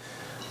prison.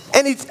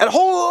 And it's a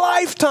whole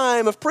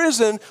lifetime of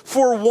prison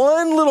for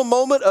one little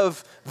moment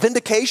of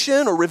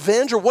vindication or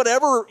revenge or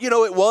whatever,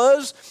 it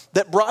was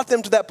that brought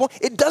them to that point.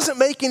 It doesn't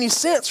make any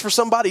sense for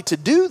somebody to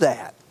do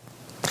that.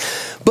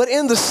 But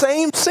in the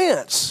same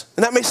sense,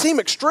 and that may seem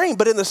extreme,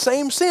 but in the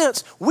same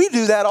sense, we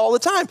do that all the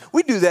time.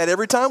 We do that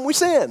every time we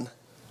sin,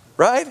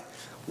 right?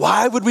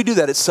 Why would we do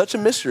that? It's such a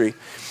mystery.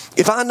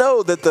 If I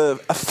know that the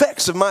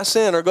effects of my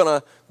sin are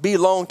going to be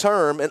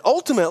long-term, and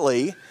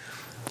ultimately,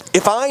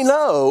 if I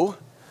know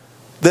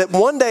that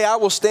one day I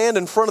will stand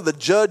in front of the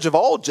judge of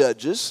all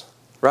judges,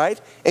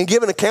 right, and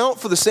give an account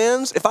for the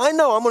sins, if I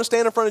know I'm going to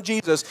stand in front of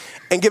Jesus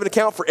and give an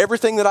account for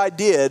everything that I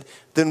did,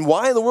 then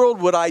why in the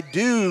world would I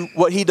do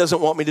what he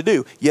doesn't want me to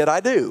do? Yet I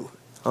do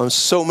on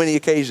so many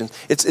occasions.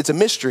 It's a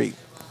mystery.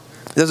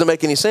 It doesn't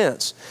make any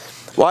sense.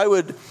 Why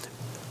would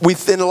we,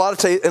 in a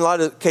lot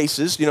of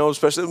cases, you know,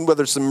 especially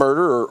whether it's a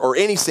murder or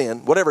any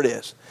sin, whatever it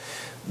is,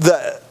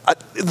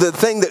 the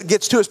thing that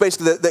gets to us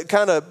basically that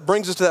kind of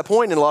brings us to that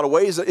point in a lot of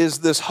ways is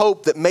this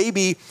hope that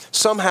maybe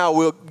somehow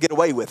we'll get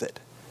away with it.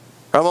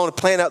 I'm going to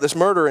plan out this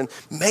murder and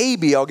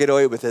maybe I'll get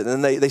away with it.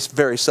 And they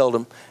very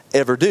seldom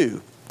ever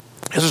do.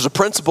 There's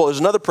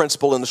another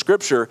principle in the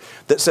scripture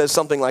that says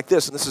something like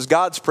this. And this is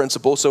God's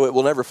principle, so it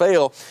will never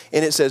fail.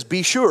 And it says,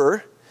 be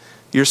sure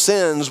your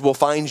sins will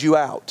find you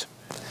out.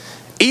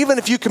 Even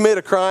if you commit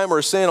a crime or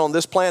a sin on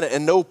this planet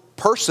and no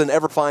person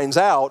ever finds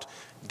out,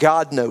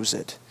 God knows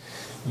it.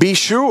 Be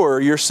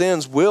sure your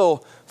sins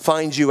will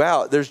find you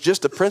out. There's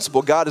just a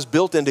principle God has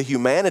built into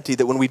humanity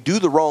that when we do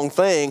the wrong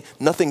thing,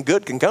 nothing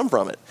good can come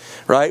from it,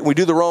 right? We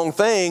do the wrong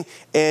thing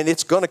and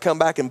it's going to come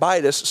back and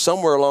bite us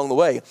somewhere along the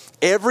way.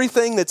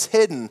 Everything that's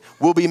hidden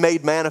will be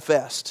made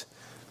manifest.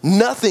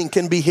 Nothing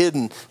can be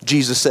hidden,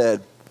 Jesus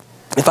said.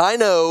 If I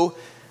know,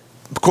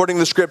 according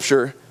to the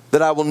scripture,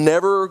 that I will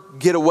never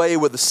get away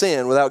with a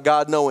sin without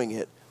God knowing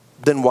it,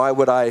 then why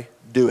would I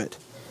do it?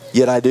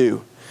 Yet I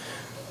do.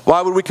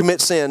 Why would we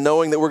commit sin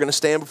knowing that we're going to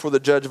stand before the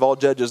judge of all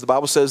judges? The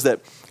Bible says that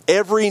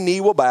every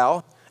knee will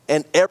bow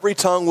and every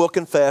tongue will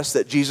confess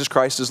that Jesus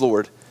Christ is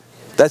Lord.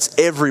 That's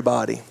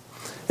everybody.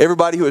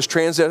 Everybody who has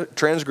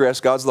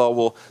transgressed God's law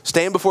will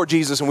stand before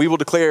Jesus and we will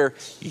declare,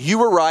 you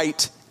were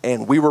right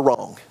and we were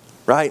wrong,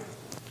 right?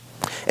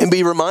 And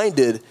be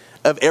reminded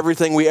of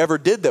everything we ever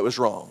did that was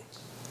wrong,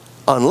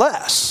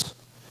 unless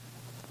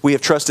we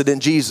have trusted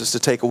in Jesus to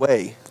take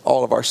away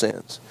all of our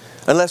sins.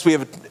 Unless we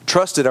have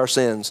trusted our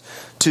sins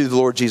to the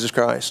Lord Jesus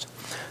Christ.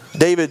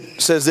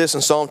 David says this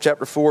in Psalm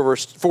chapter 4,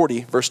 verse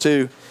 40, verse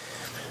 2.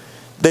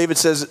 David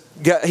says,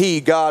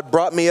 God,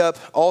 brought me up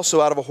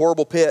also out of a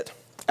horrible pit,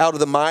 out of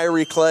the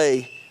miry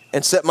clay,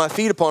 and set my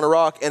feet upon a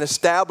rock and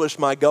established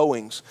my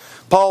goings.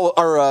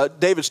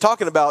 David's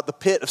talking about the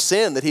pit of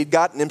sin that he'd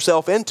gotten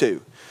himself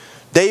into.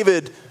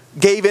 David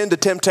gave in to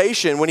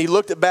temptation when he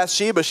looked at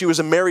Bathsheba. She was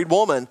a married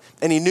woman,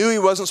 and he knew he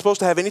wasn't supposed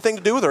to have anything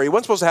to do with her. He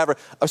wasn't supposed to have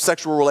a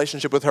sexual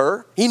relationship with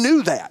her. He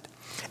knew that.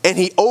 And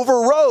he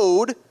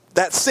overrode,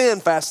 that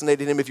sin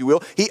fascinated him, if you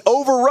will. He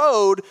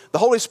overrode the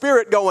Holy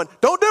Spirit going,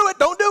 don't do it,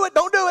 don't do it,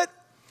 don't do it.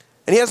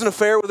 And he has an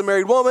affair with a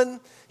married woman.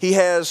 He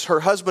has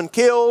her husband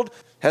killed,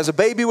 has a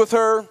baby with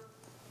her,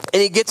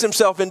 and he gets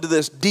himself into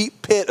this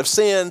deep pit of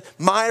sin,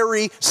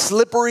 miry,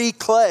 slippery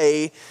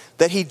clay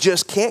that he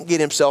just can't get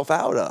himself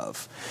out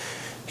of.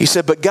 He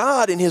said, but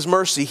God in his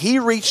mercy, he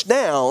reached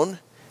down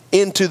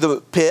into the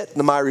pit,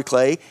 the miry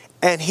clay,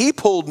 and he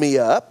pulled me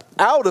up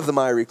out of the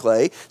miry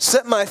clay,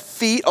 set my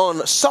feet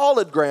on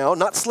solid ground,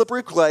 not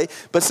slippery clay,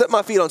 but set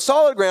my feet on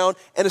solid ground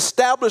and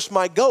established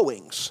my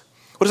goings.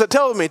 What does that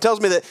tell me? It tells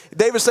me that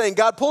David's saying,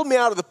 God pulled me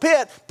out of the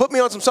pit, put me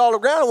on some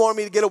solid ground and wanted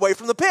me to get away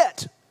from the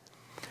pit.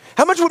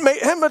 How much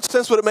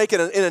sense would it make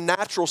in a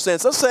natural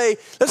sense? Let's say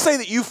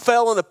that you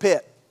fell in a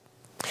pit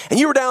and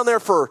you were down there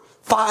for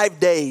 5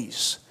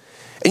 days.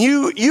 And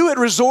you had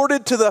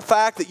resorted to the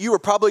fact that you were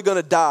probably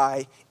going to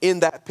die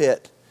in that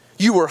pit.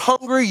 You were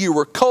hungry, you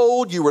were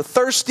cold, you were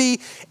thirsty,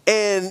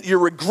 and you're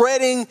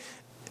regretting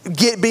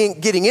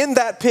getting in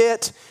that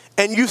pit.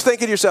 And you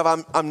thinking to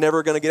yourself, I'm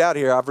never going to get out of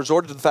here. I've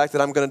resorted to the fact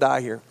that I'm going to die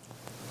here.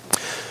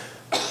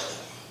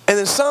 And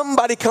then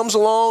somebody comes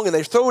along and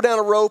they throw down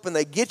a rope and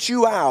they get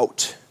you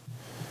out.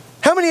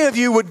 How many of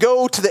you would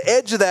go to the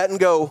edge of that and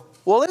go,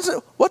 well,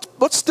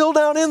 what's still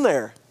down in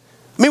there?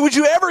 I mean, would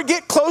you ever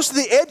get close to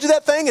the edge of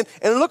that thing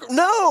and look?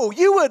 No,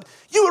 you would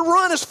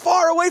run as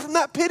far away from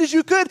that pit as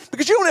you could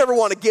because you don't ever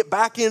want to get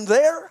back in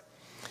there.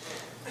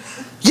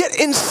 Yet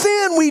in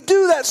sin, we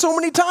do that so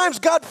many times.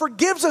 God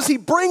forgives us. He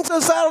brings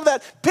us out of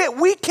that pit.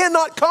 We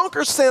cannot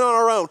conquer sin on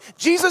our own.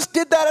 Jesus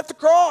did that at the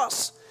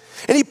cross.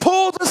 And he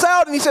pulls us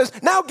out and he says,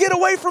 now get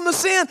away from the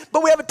sin.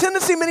 But we have a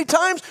tendency many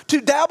times to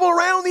dabble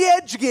around the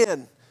edge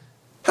again.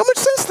 How much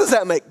sense does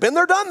that make? Been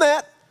there, done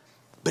that.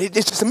 But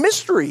it's just a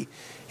mystery.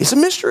 It's a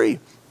mystery.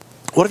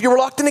 What if you were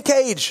locked in a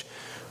cage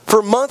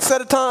for months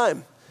at a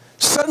time?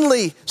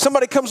 Suddenly,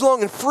 somebody comes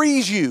along and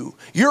frees you.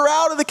 You're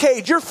out of the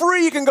cage. You're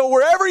free. You can go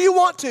wherever you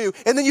want to.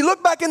 And then you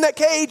look back in that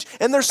cage,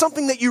 and there's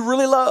something that you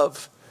really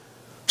love.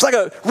 It's like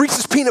a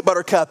Reese's peanut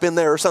butter cup in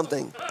there or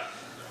something.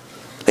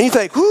 And you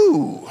think,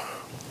 ooh,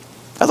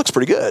 that looks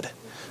pretty good.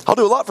 I'll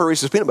do a lot for a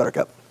Reese's peanut butter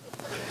cup.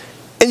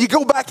 And you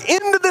go back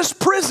into this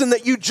prison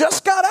that you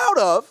just got out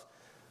of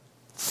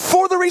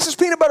for the Reese's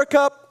peanut butter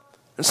cup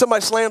and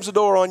somebody slams the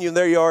door on you and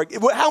there you are.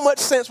 How much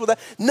sense would that?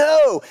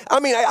 No. I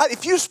mean,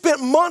 if you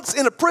spent months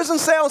in a prison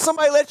cell and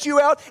somebody lets you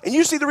out and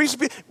you see the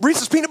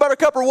Reese's peanut butter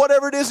cup or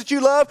whatever it is that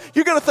you love,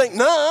 you're going to think,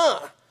 nah.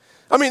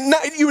 I mean,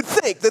 you would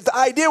think that the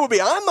idea would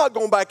be, I'm not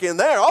going back in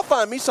there. I'll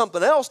find me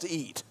something else to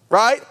eat,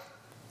 right?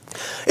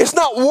 It's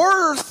not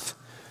worth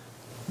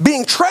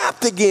being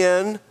trapped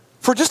again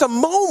for just a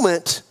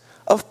moment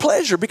of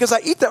pleasure, because I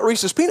eat that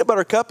Reese's peanut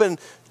butter cup and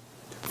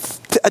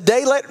a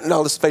day later,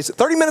 no, let's face it,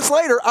 30 minutes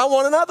later, I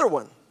want another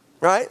one,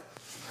 right?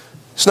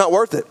 It's not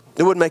worth it.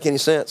 It wouldn't make any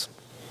sense.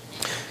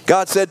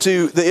 God said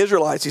to the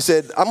Israelites, he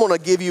said, I'm going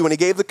to give you, when he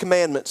gave the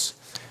commandments,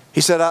 he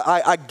said,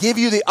 I give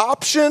you the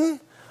option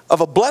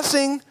of a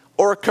blessing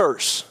or a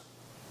curse.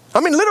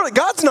 I mean, literally,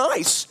 God's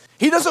nice.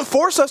 He doesn't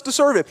force us to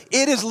serve him.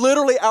 It is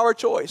literally our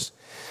choice.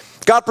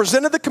 God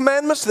presented the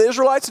commandments to the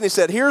Israelites and he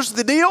said, here's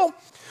the deal.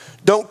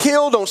 Don't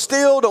kill, don't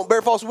steal, don't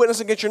bear false witness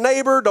against your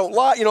neighbor, don't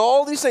lie,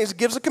 all these things. He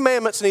gives the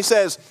commandments and he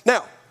says,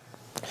 now,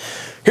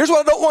 here's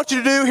what I don't want you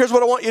to do, here's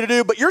what I want you to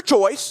do, but your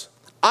choice.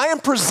 I am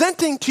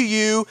presenting to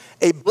you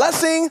a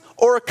blessing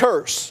or a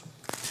curse.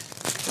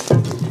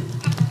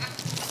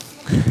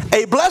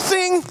 A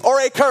blessing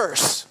or a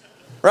curse,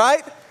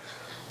 right?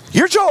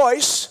 Your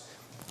choice.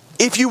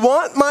 If you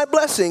want my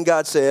blessing,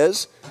 God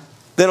says,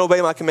 then obey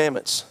my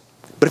commandments.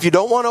 But if you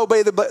don't want to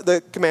obey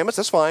the commandments,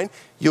 that's fine.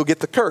 You'll get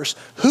the curse.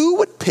 Who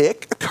would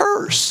pick a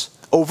curse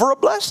over a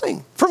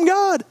blessing from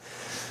God?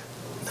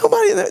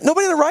 Nobody in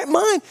their right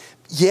mind.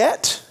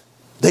 Yet,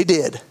 they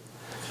did.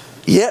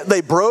 Yet,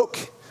 they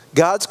broke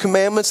God's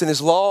commandments and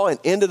his law and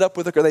ended up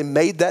with a curse. They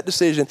made that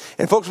decision.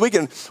 And folks, we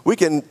can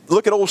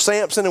look at old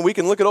Samson and we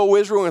can look at old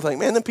Israel and think,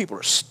 man, them people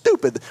are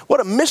stupid.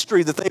 What a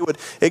mystery that they would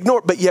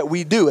ignore. But yet,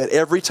 we do it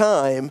every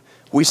time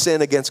we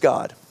sin against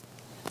God.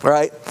 All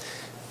right?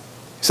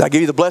 So I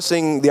give you the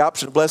blessing, the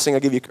option of blessing, I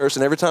give you a curse.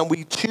 And every time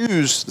we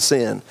choose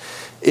sin,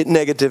 it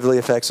negatively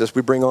affects us.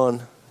 We bring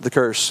on the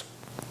curse.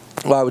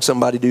 Why would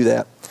somebody do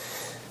that?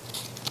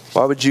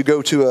 Why would you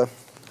go to a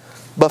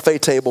buffet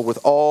table with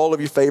all of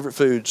your favorite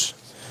foods?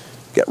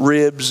 You got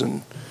ribs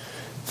and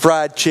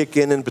fried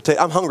chicken and potato.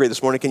 I'm hungry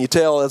this morning. Can you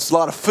tell? It's a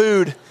lot of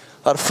food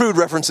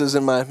references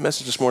in my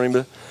message this morning.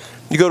 But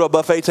you go to a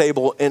buffet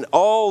table and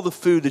all the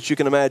food that you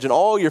can imagine,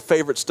 all your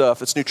favorite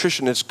stuff, it's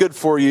nutrition, it's good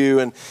for you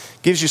and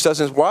gives you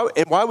sustenance.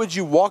 Why would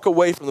you walk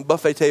away from the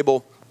buffet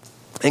table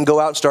and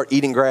go out and start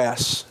eating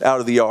grass out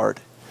of the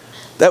yard?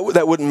 That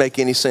wouldn't make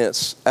any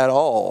sense at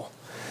all.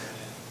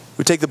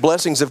 We take the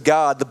blessings of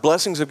God. The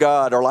blessings of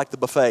God are like the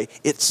buffet.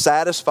 It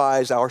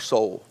satisfies our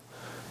soul.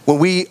 When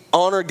we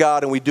honor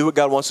God and we do what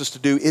God wants us to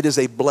do, it is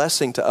a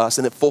blessing to us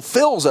and it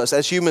fulfills us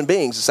as human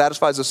beings. It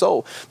satisfies the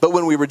soul. But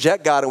when we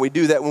reject God and we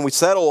do that, when we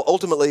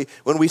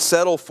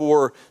settle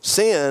for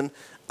sin,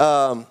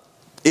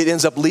 it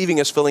ends up leaving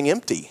us feeling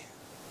empty,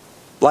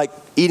 like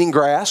eating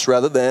grass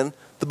rather than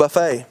the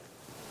buffet.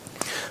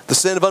 The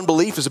sin of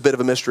unbelief is a bit of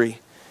a mystery.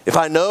 If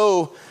I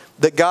know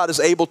that God is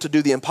able to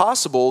do the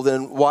impossible,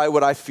 then why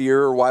would I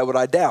fear or why would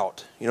I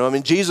doubt?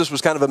 Jesus was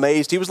kind of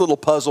amazed. He was a little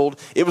puzzled.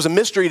 It was a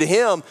mystery to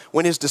him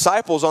when his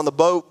disciples on the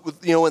boat,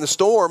 in the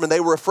storm, and they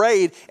were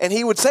afraid. And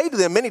he would say to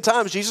them many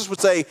times, Jesus would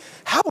say,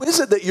 how is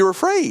it that you're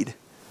afraid?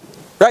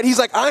 Right? He's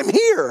like, I'm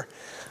here.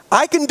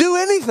 I can do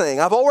anything.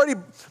 I've already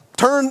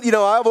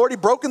I've already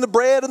broken the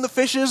bread and the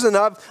fishes, and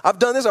I've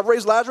done this. I've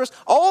raised Lazarus.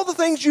 All the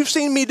things you've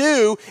seen me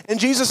do. And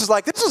Jesus is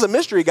like, this is a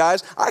mystery,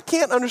 guys. I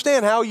can't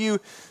understand how you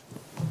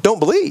don't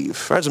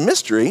believe. Right? It's a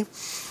mystery.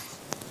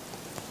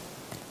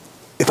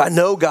 If I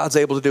know God's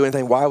able to do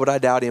anything, why would I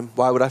doubt him?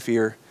 Why would I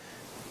fear?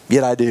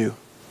 Yet I do.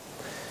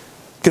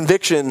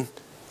 Conviction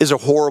is a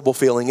horrible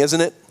feeling, isn't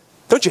it?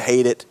 Don't you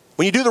hate it?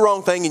 When you do the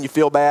wrong thing and you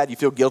feel bad, you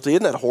feel guilty,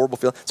 isn't that a horrible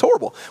feeling? It's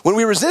horrible. When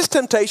we resist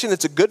temptation,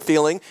 it's a good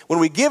feeling. When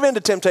we give in to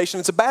temptation,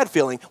 it's a bad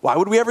feeling. Why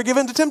would we ever give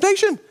in to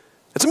temptation?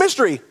 It's a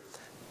mystery.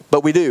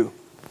 But we do.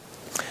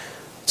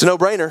 It's a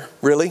no-brainer,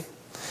 really.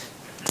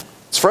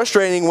 It's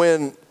frustrating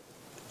when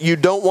you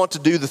don't want to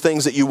do the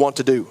things that you want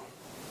to do,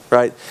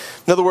 right?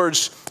 In other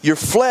words, your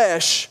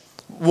flesh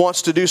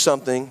wants to do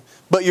something,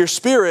 but your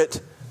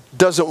spirit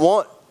doesn't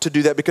want to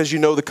do that because you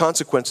know the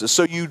consequences.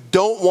 So you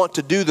don't want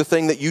to do the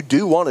thing that you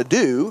do want to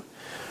do,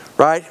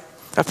 right?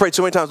 I've prayed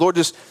so many times, Lord,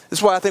 this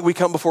is why I think we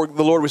come before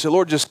the Lord. We say,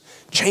 Lord, just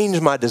change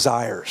my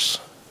desires,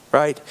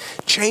 right?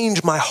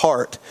 Change my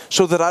heart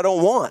so that I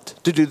don't want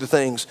to do the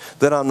things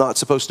that I'm not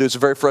supposed to do. It's a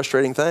very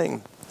frustrating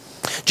thing.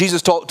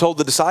 Jesus told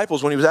the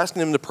disciples when he was asking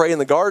them to pray in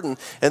the garden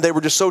and they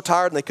were just so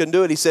tired and they couldn't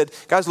do it. He said,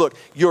 guys, look,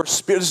 your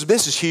spirit,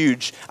 this is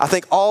huge. I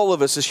think all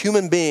of us as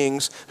human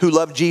beings who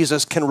love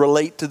Jesus can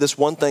relate to this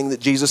one thing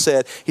that Jesus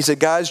said. He said,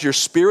 guys, your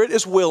spirit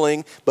is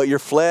willing, but your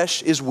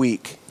flesh is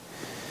weak.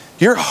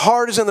 Your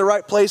heart is in the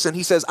right place. And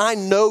he says, I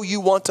know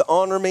you want to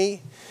honor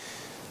me,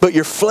 but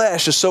your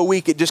flesh is so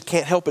weak it just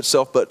can't help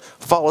itself but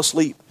fall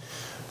asleep.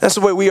 That's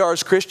the way we are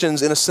as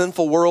Christians in a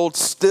sinful world,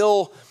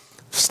 still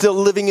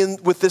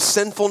living with this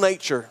sinful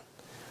nature.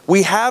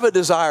 We have a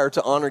desire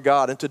to honor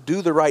God and to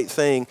do the right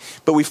thing,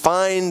 but we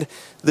find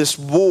this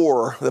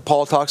war that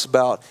Paul talks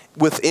about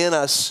within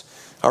us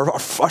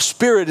Our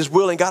spirit is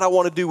willing. God, I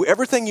want to do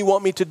everything you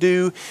want me to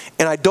do,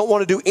 and I don't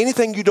want to do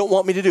anything you don't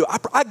want me to do.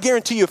 I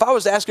guarantee you, if I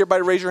was to ask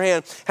everybody to raise your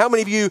hand, how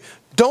many of you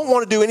don't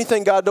want to do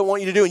anything God don't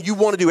want you to do, and you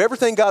want to do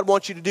everything God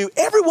wants you to do?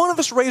 Every one of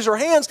us raise our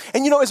hands,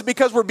 and is it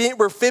because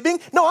we're fibbing?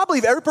 No, I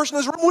believe every person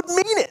in this room would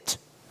mean it.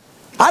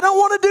 I don't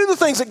want to do the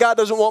things that God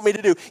doesn't want me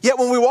to do. Yet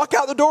when we walk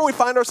out the door, we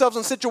find ourselves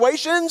in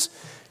situations.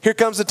 Here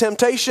comes the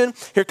temptation.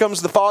 Here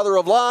comes the father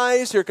of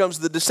lies. Here comes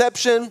the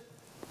deception.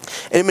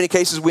 And in many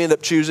cases, we end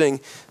up choosing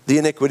the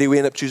iniquity. We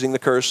end up choosing the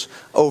curse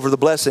over the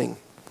blessing.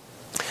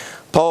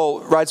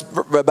 Paul writes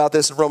about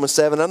this in Romans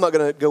 7. I'm not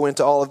going to go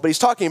into all of it, but he's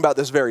talking about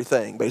this very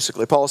thing,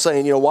 basically. Paul's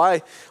saying,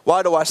 why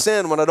do I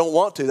sin when I don't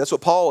want to? That's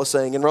what Paul is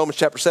saying in Romans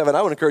chapter 7.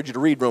 I would encourage you to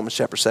read Romans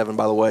chapter 7,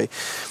 by the way.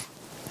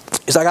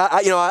 He's like,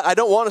 I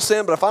don't want to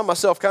sin, but I find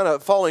myself kind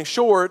of falling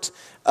short.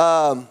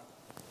 But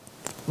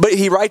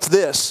he writes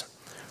this.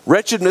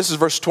 Wretched, and this is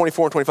verses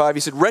 24 and 25.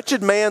 He said,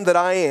 wretched man that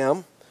I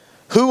am,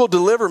 who will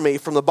deliver me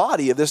from the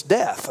body of this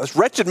death? This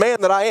wretched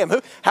man that I am.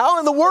 How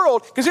in the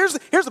world? Because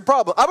here's the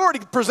problem. I've already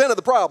presented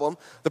the problem.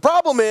 The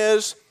problem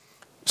is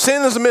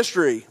sin is a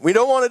mystery. We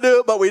don't want to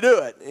do it, but we do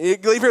it.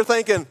 You leave here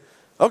thinking,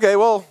 okay,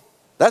 well,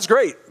 that's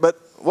great, but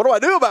what do I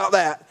do about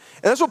that?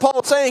 And that's what Paul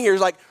is saying here.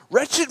 He's like,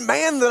 wretched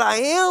man that I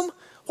am?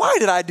 Why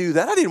did I do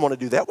that? I didn't want to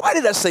do that. Why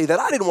did I say that?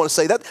 I didn't want to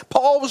say that.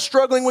 Paul was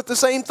struggling with the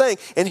same thing.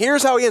 And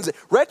here's how he ends it.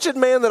 Wretched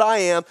man that I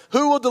am,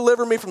 who will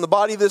deliver me from the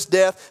body of this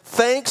death?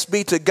 Thanks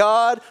be to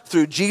God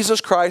through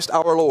Jesus Christ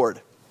our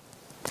Lord.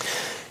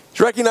 He's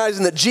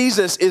recognizing that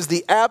Jesus is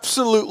the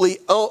absolutely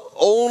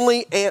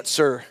only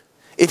answer.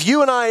 If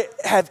you and I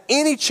have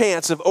any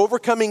chance of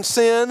overcoming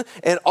sin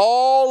and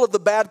all of the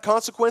bad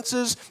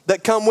consequences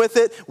that come with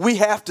it, we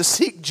have to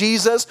seek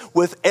Jesus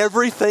with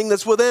everything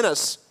that's within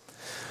us.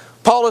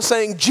 Paul is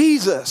saying,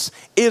 Jesus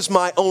is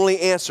my only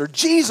answer.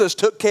 Jesus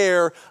took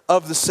care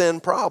of the sin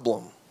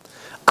problem.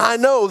 I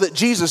know that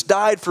Jesus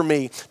died for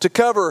me to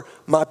cover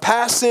my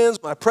past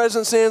sins, my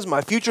present sins,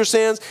 my future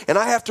sins, and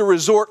I have to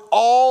resort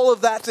all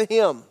of that to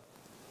Him.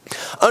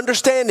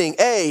 Understanding,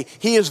 A,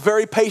 He is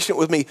very patient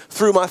with me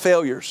through my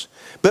failures.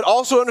 But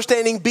also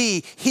understanding,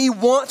 B, He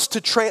wants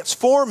to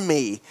transform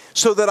me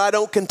so that I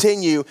don't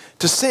continue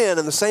to sin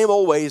in the same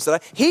old ways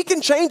that He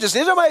can change us.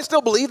 Does anybody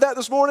still believe that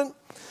this morning?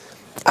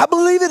 I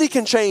believe that He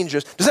can change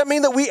us. Does that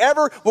mean that we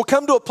ever will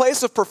come to a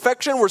place of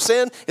perfection where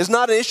sin is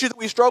not an issue that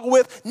we struggle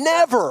with?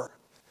 Never.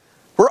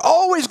 We're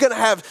always going to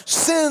have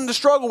sin to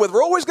struggle with.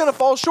 We're always going to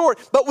fall short.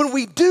 But when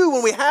we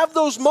have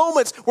those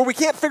moments where we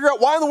can't figure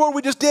out why in the world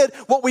we just did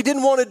what we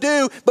didn't want to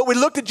do, but we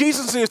looked at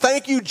Jesus and said,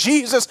 thank you,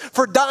 Jesus,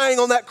 for dying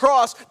on that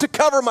cross to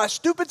cover my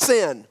stupid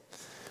sin.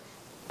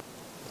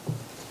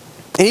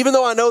 And even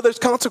though I know there's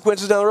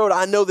consequences down the road,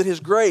 I know that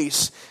His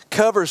grace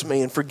covers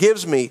me and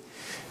forgives me.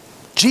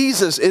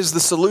 Jesus is the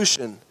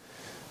solution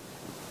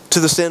to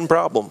the sin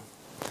problem.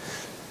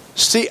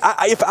 See,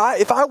 if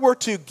I were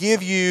to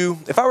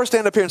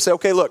stand up here and say,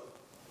 okay, look,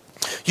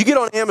 you get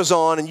on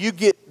Amazon and you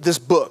get this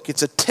book.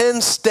 It's a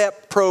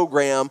 10-step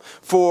program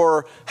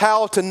for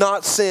how to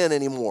not sin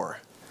anymore.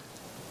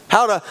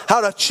 How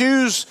to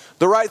choose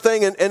the right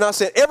thing. And I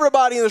said,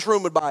 everybody in this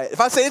room would buy it. If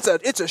I say it's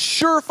a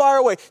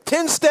surefire way,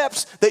 10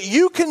 steps that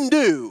you can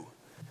do,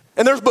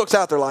 and there's books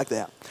out there like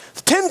that.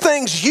 10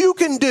 things you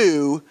can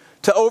do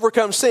to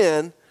overcome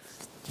sin,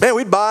 man,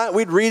 we'd buy it,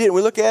 we'd read it, and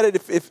we look at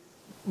it.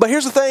 But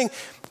here's the thing,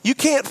 you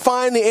can't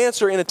find the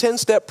answer in a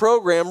 10-step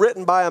program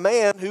written by a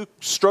man who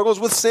struggles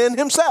with sin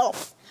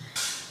himself,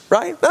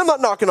 right? I'm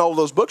not knocking all of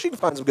those books. You can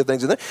find some good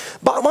things in there.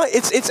 Bottom line,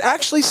 it's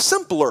actually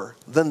simpler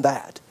than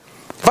that.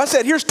 If I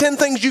said, here's 10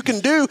 things you can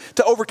do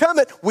to overcome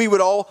it, we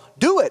would all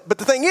do it. But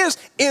the thing is,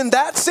 in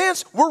that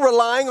sense, we're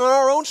relying on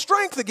our own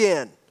strength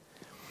again.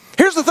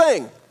 Here's the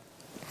thing,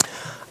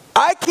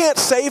 I can't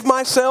save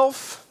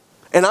myself,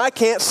 and I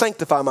can't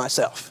sanctify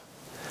myself.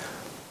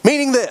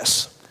 Meaning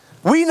this,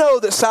 we know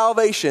that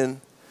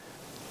salvation,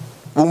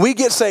 when we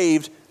get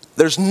saved,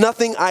 there's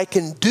nothing I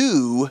can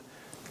do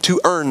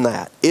to earn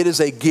that. It is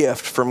a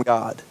gift from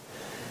God.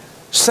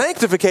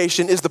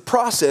 Sanctification is the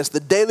process, the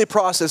daily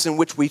process in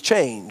which we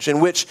change, in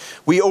which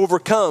we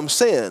overcome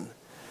sin.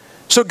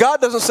 So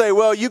God doesn't say,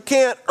 well, you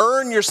can't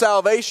earn your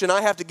salvation,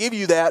 I have to give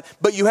you that,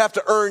 but you have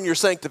to earn your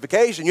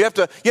sanctification. You have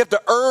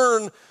to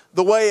earn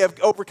the way of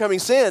overcoming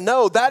sin.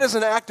 No, that is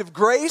an act of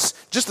grace,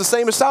 just the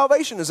same as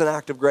salvation is an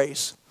act of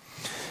grace.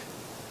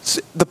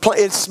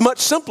 It's much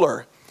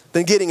simpler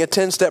than getting a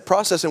 10-step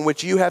process in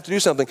which you have to do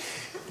something.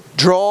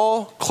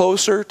 Draw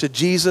closer to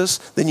Jesus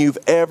than you've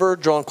ever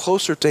drawn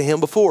closer to Him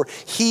before.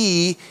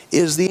 He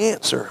is the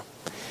answer.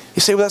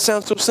 You say, well, that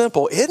sounds so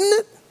simple. Isn't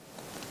it?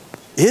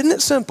 Isn't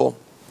it simple?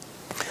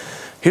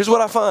 Here's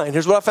what I find.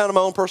 Here's what I found in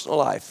my own personal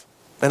life.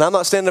 And I'm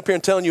not standing up here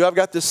and telling you I've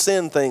got this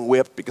sin thing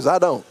whipped, because I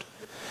don't.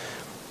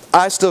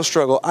 I still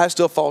struggle. I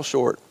still fall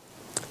short.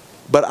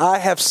 But I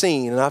have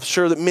seen, and I'm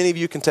sure that many of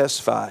you can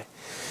testify,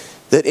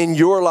 that in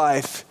your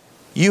life,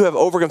 you have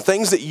overcome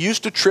things that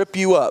used to trip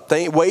you up,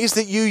 ways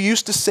that you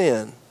used to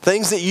sin,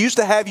 things that used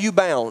to have you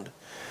bound.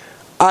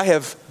 I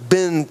have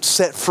been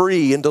set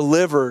free and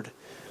delivered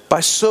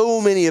by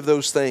so many of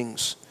those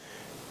things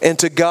And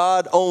to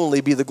God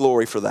only be the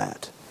glory for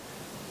that.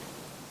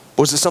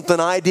 Was it something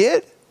I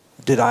did?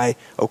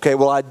 Okay,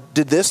 well, I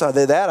did this, I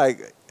did that,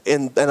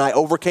 and I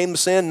overcame the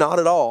sin? Not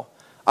at all.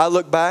 I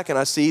look back and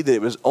I see that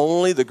it was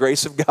only the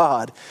grace of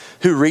God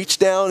who reached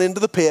down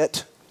into the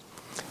pit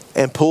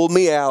and pulled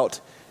me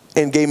out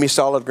and gave me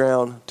solid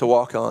ground to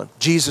walk on.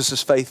 Jesus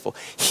is faithful.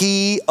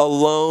 He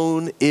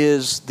alone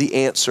is the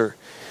answer.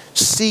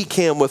 Seek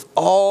Him with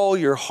all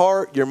your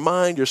heart, your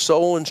mind, your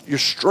soul, and your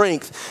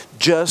strength.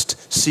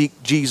 Just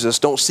seek Jesus.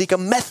 Don't seek a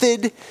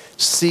method.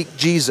 Seek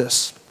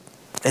Jesus,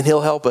 and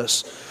He'll help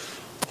us.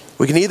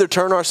 We can either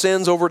turn our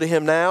sins over to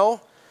Him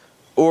now,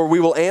 or we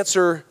will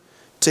answer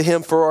to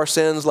Him for our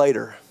sins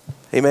later.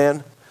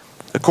 Amen?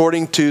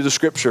 According to the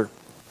Scripture.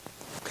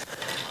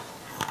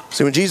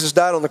 See, when Jesus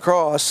died on the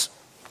cross,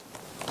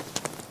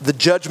 the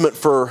judgment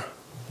for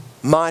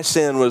my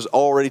sin was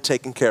already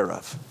taken care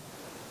of.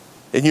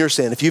 In your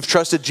sin. If you've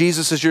trusted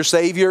Jesus as your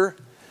Savior,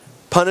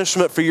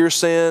 punishment for your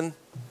sin,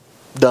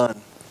 done.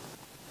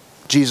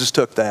 Jesus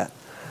took that.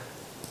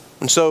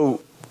 And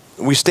so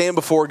we stand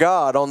before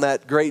God on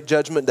that great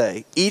judgment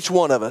day. Each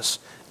one of us,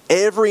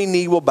 every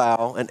knee will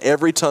bow and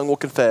every tongue will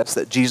confess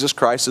that Jesus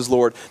Christ is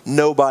Lord.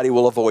 Nobody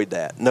will avoid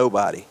that.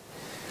 Nobody.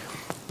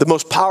 The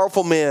most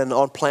powerful men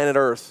on planet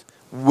Earth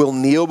will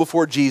kneel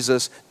before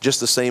Jesus just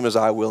the same as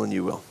I will and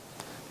you will.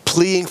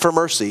 Pleading for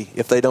mercy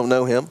if they don't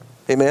know Him.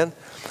 Amen?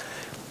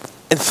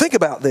 And think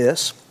about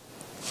this.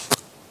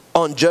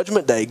 On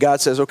Judgment Day, God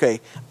says,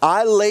 okay,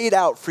 I laid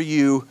out for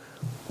you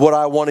what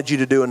I wanted you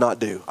to do and not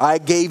do. I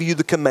gave you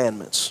the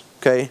commandments.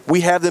 Okay?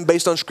 We have them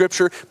based on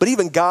Scripture, but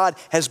even God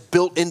has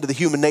built into the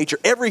human nature.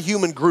 Every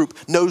human group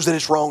knows that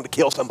it's wrong to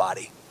kill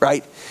somebody,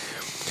 right?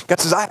 God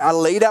says, I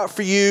laid out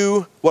for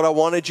you what I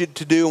wanted you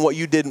to do and what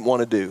you didn't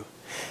want to do.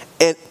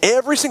 And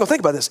think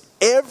about this,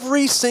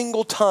 every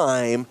single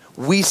time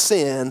we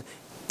sin,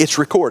 it's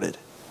recorded.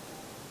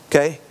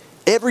 Okay?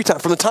 Every time,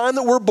 from the time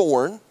that we're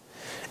born,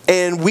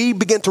 and we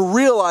begin to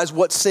realize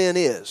what sin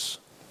is.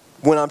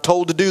 When I'm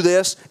told to do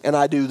this, and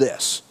I do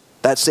this.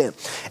 That's sin.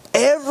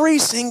 Every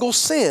single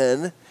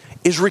sin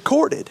is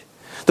recorded.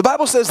 The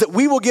Bible says that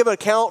we will give an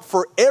account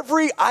for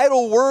every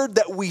idle word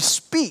that we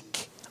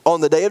speak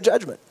on the day of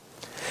judgment.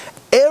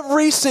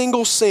 Every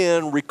single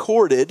sin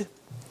recorded.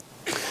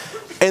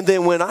 And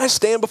then when I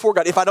stand before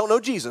God, if I don't know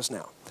Jesus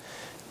now,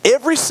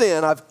 every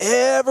sin I've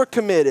ever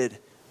committed,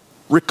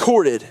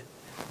 recorded,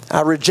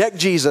 I reject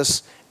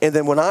Jesus, and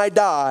then when I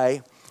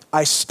die,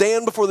 I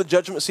stand before the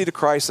judgment seat of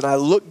Christ and I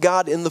look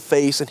God in the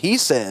face and He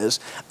says,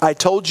 I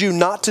told you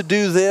not to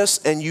do this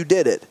and you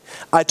did it.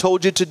 I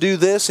told you to do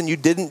this and you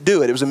didn't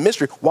do it. It was a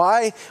mystery.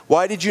 Why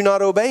did you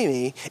not obey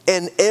me?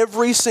 And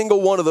every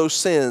single one of those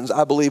sins,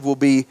 I believe, will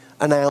be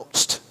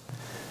announced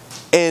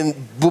and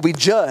will be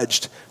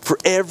judged for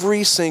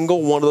every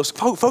single one of those.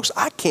 Folks,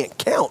 I can't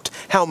count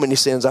how many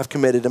sins I've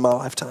committed in my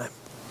lifetime.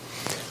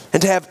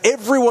 And to have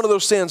every one of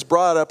those sins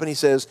brought up and He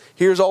says,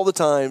 here's all the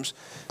times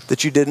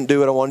that you didn't do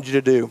what I wanted you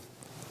to do.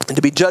 And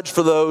to be judged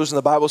for those, and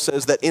the Bible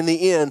says that in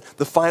the end,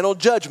 the final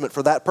judgment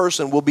for that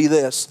person will be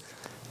this.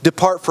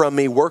 Depart from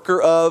me, worker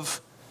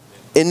of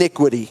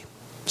iniquity,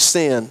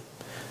 sin.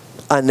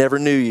 I never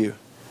knew you.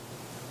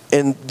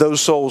 And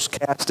those souls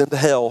cast into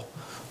hell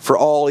for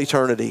all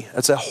eternity.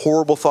 That's a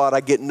horrible thought.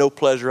 I get no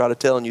pleasure out of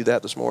telling you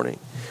that this morning.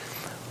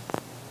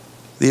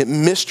 The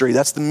mystery,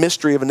 that's the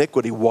mystery of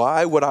iniquity.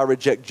 Why would I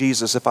reject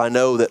Jesus if I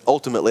know that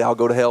ultimately I'll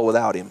go to hell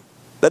without Him?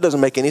 That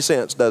doesn't make any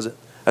sense, does it?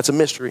 That's a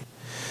mystery.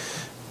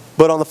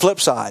 But on the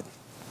flip side,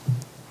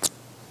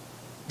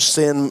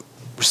 sin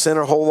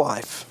our whole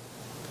life.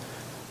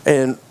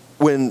 And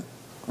when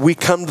we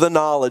come to the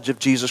knowledge of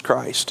Jesus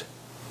Christ,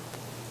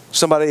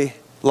 somebody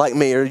like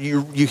me, or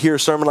you hear a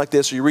sermon like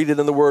this, or you read it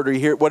in the Word, or you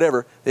hear it,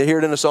 whatever, you hear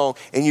it in a song,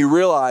 and you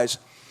realize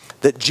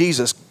that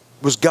Jesus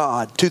was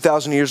God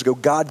 2,000 years ago.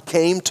 God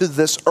came to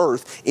this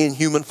earth in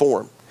human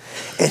form.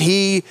 And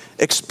He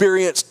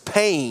experienced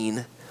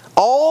pain,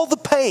 all the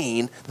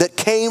pain that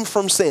came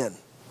from sin.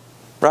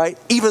 Right?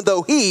 Even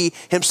though He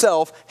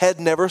Himself had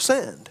never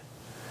sinned.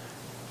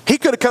 He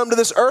could have come to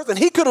this earth and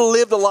He could have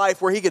lived a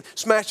life where He could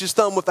smash His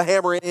thumb with a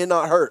hammer and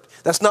not hurt.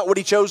 That's not what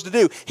He chose to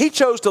do. He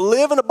chose to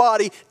live in a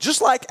body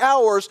just like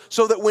ours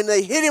so that when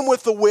they hit Him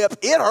with the whip,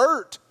 it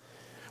hurt.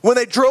 When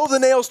they drove the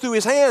nails through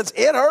His hands,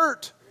 it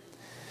hurt.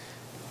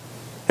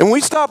 And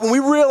we stop and we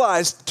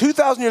realize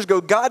 2,000 years ago,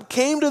 God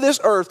came to this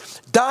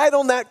earth, died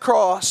on that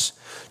cross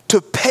to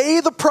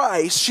pay the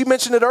price. She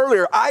mentioned it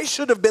earlier. I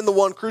should have been the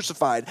one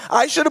crucified.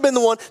 I should have been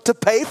the one to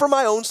pay for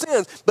my own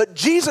sins. But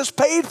Jesus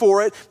paid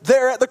for it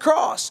there at the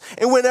cross.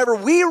 And whenever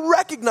we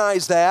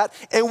recognize that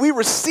and we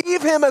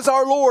receive Him as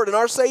our Lord and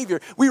our Savior,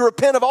 we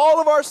repent of all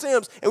of our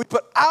sins and we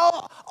put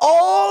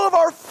all of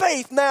our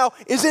faith now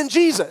is in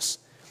Jesus.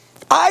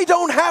 I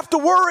don't have to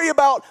worry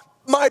about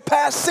my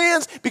past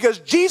sins because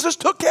Jesus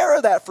took care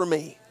of that for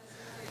me.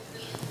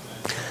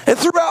 And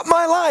throughout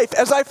my life,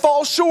 as I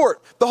fall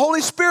short, the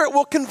Holy Spirit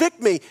will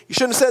convict me. You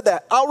shouldn't have said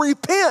that. I'll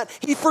repent.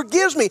 He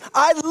forgives me.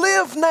 I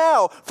live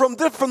now from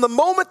the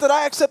moment that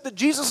I accepted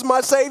Jesus as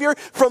my Savior,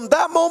 from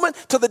that moment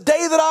to the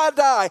day that I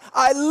die,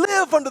 I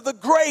live under the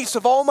grace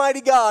of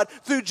Almighty God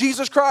through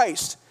Jesus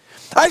Christ.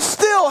 I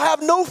still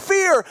have no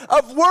fear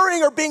of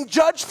worrying or being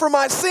judged for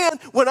my sin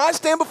when I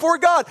stand before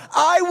God.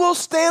 I will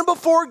stand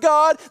before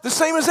God the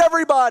same as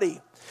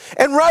everybody.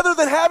 And rather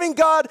than having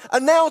God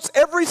announce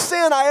every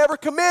sin I ever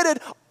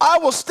committed, I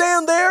will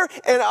stand there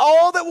and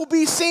all that will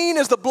be seen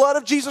is the blood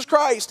of Jesus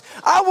Christ.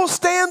 I will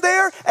stand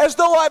there as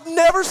though I've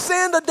never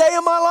sinned a day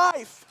in my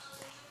life.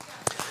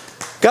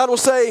 God will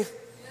say,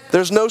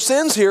 there's no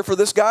sins here for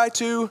this guy I've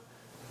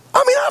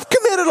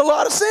committed a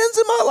lot of sins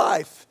in my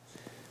life.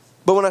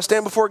 But when I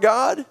stand before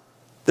God,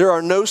 there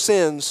are no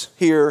sins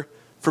here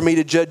for me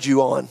to judge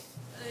you on.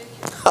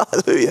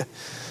 Hallelujah.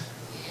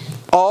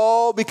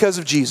 All because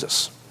of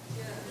Jesus.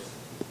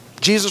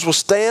 Jesus will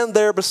stand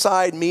there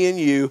beside me and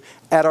you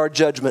at our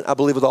judgment, I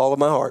believe with all of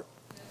my heart.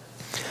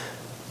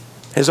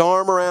 His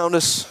arm around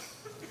us.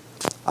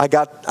 I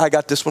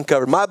got this one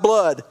covered. My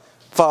blood,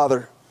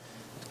 Father,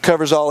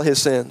 covers all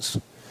his sins.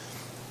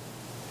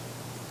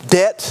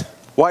 Debt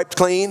wiped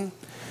clean.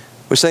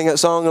 We sang that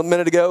song a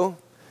minute ago.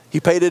 He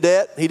paid a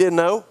debt he didn't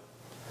know.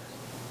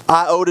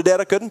 I owed a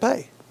debt I couldn't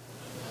pay.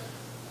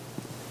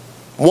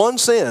 One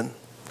sin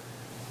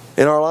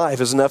in our life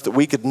is enough that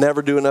we could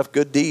never do enough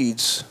good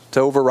deeds to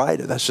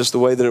override it. That's just the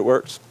way that it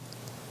works.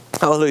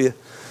 Hallelujah.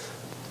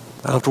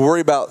 I don't have to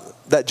worry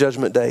about that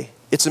judgment day.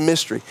 It's a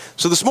mystery.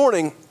 So this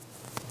morning,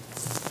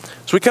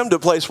 we come to a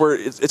place where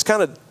it's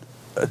kind of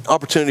an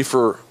opportunity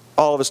for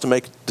all of us to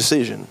make a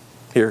decision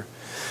here.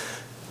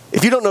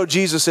 If you don't know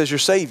Jesus as your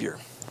Savior,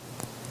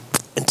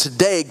 and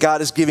today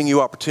God is giving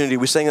you opportunity.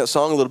 We sang that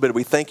song a little bit.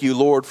 We thank you,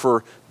 Lord,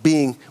 for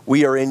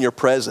we are in your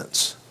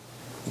presence.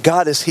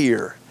 God is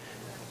here.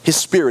 His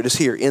Spirit is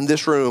here in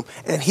this room,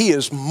 and He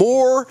is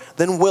more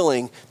than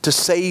willing to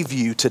save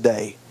you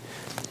today,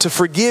 to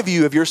forgive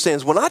you of your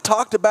sins. When I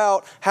talked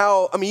about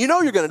you're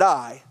going to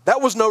die,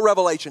 that was no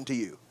revelation to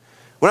you.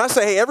 When I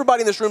say, hey,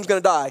 everybody in this room is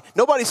going to die,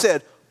 nobody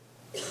said,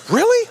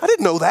 really? I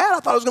didn't know that. I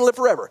thought I was going to live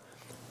forever.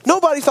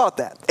 Nobody thought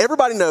that.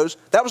 Everybody knows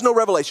that was no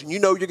revelation. You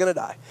know you're going to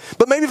die.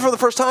 But maybe for the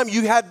first time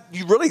you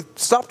really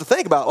stopped to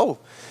think about,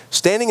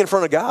 standing in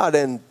front of God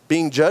and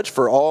being judged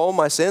for all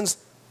my sins.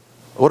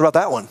 What about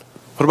that one?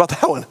 What about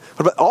that one? What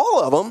about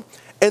all of them?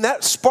 And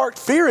that sparked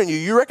fear in you.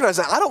 You recognize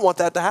that I don't want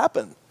that to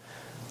happen.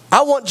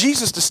 I want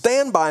Jesus to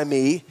stand by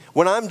me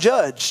when I'm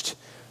judged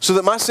so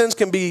that my sins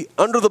can be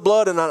under the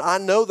blood and I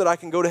know that I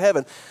can go to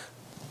heaven.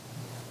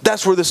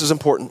 That's where this is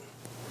important.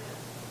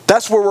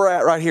 That's where we're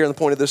at right here in the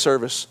point of this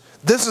service.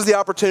 This is the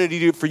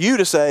opportunity for you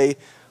to say,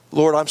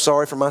 Lord, I'm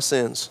sorry for my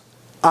sins.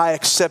 I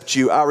accept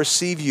you. I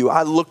receive you.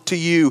 I look to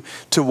you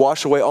to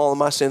wash away all of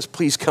my sins.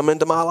 Please come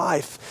into my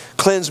life.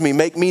 Cleanse me.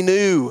 Make me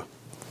new.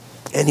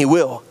 And He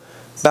will.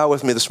 Bow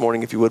with me this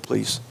morning if you would,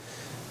 please.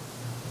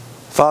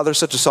 Father,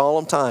 such a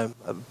solemn time,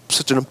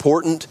 such an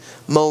important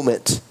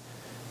moment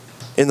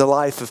in the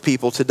life of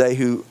people today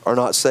who are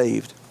not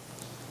saved,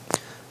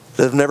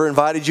 that have never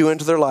invited you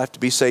into their life to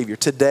be Savior.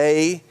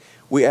 Today,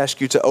 we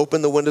ask you to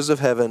open the windows of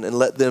heaven and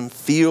let them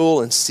feel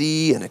and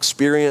see and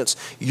experience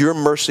your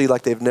mercy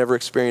like they've never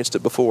experienced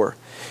it before.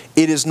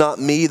 It is not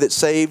me that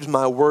saves.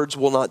 My words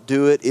will not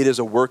do it. It is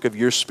a work of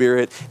your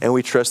Spirit, and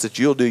we trust that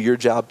you'll do your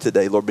job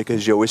today, Lord,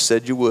 because you always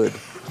said you would.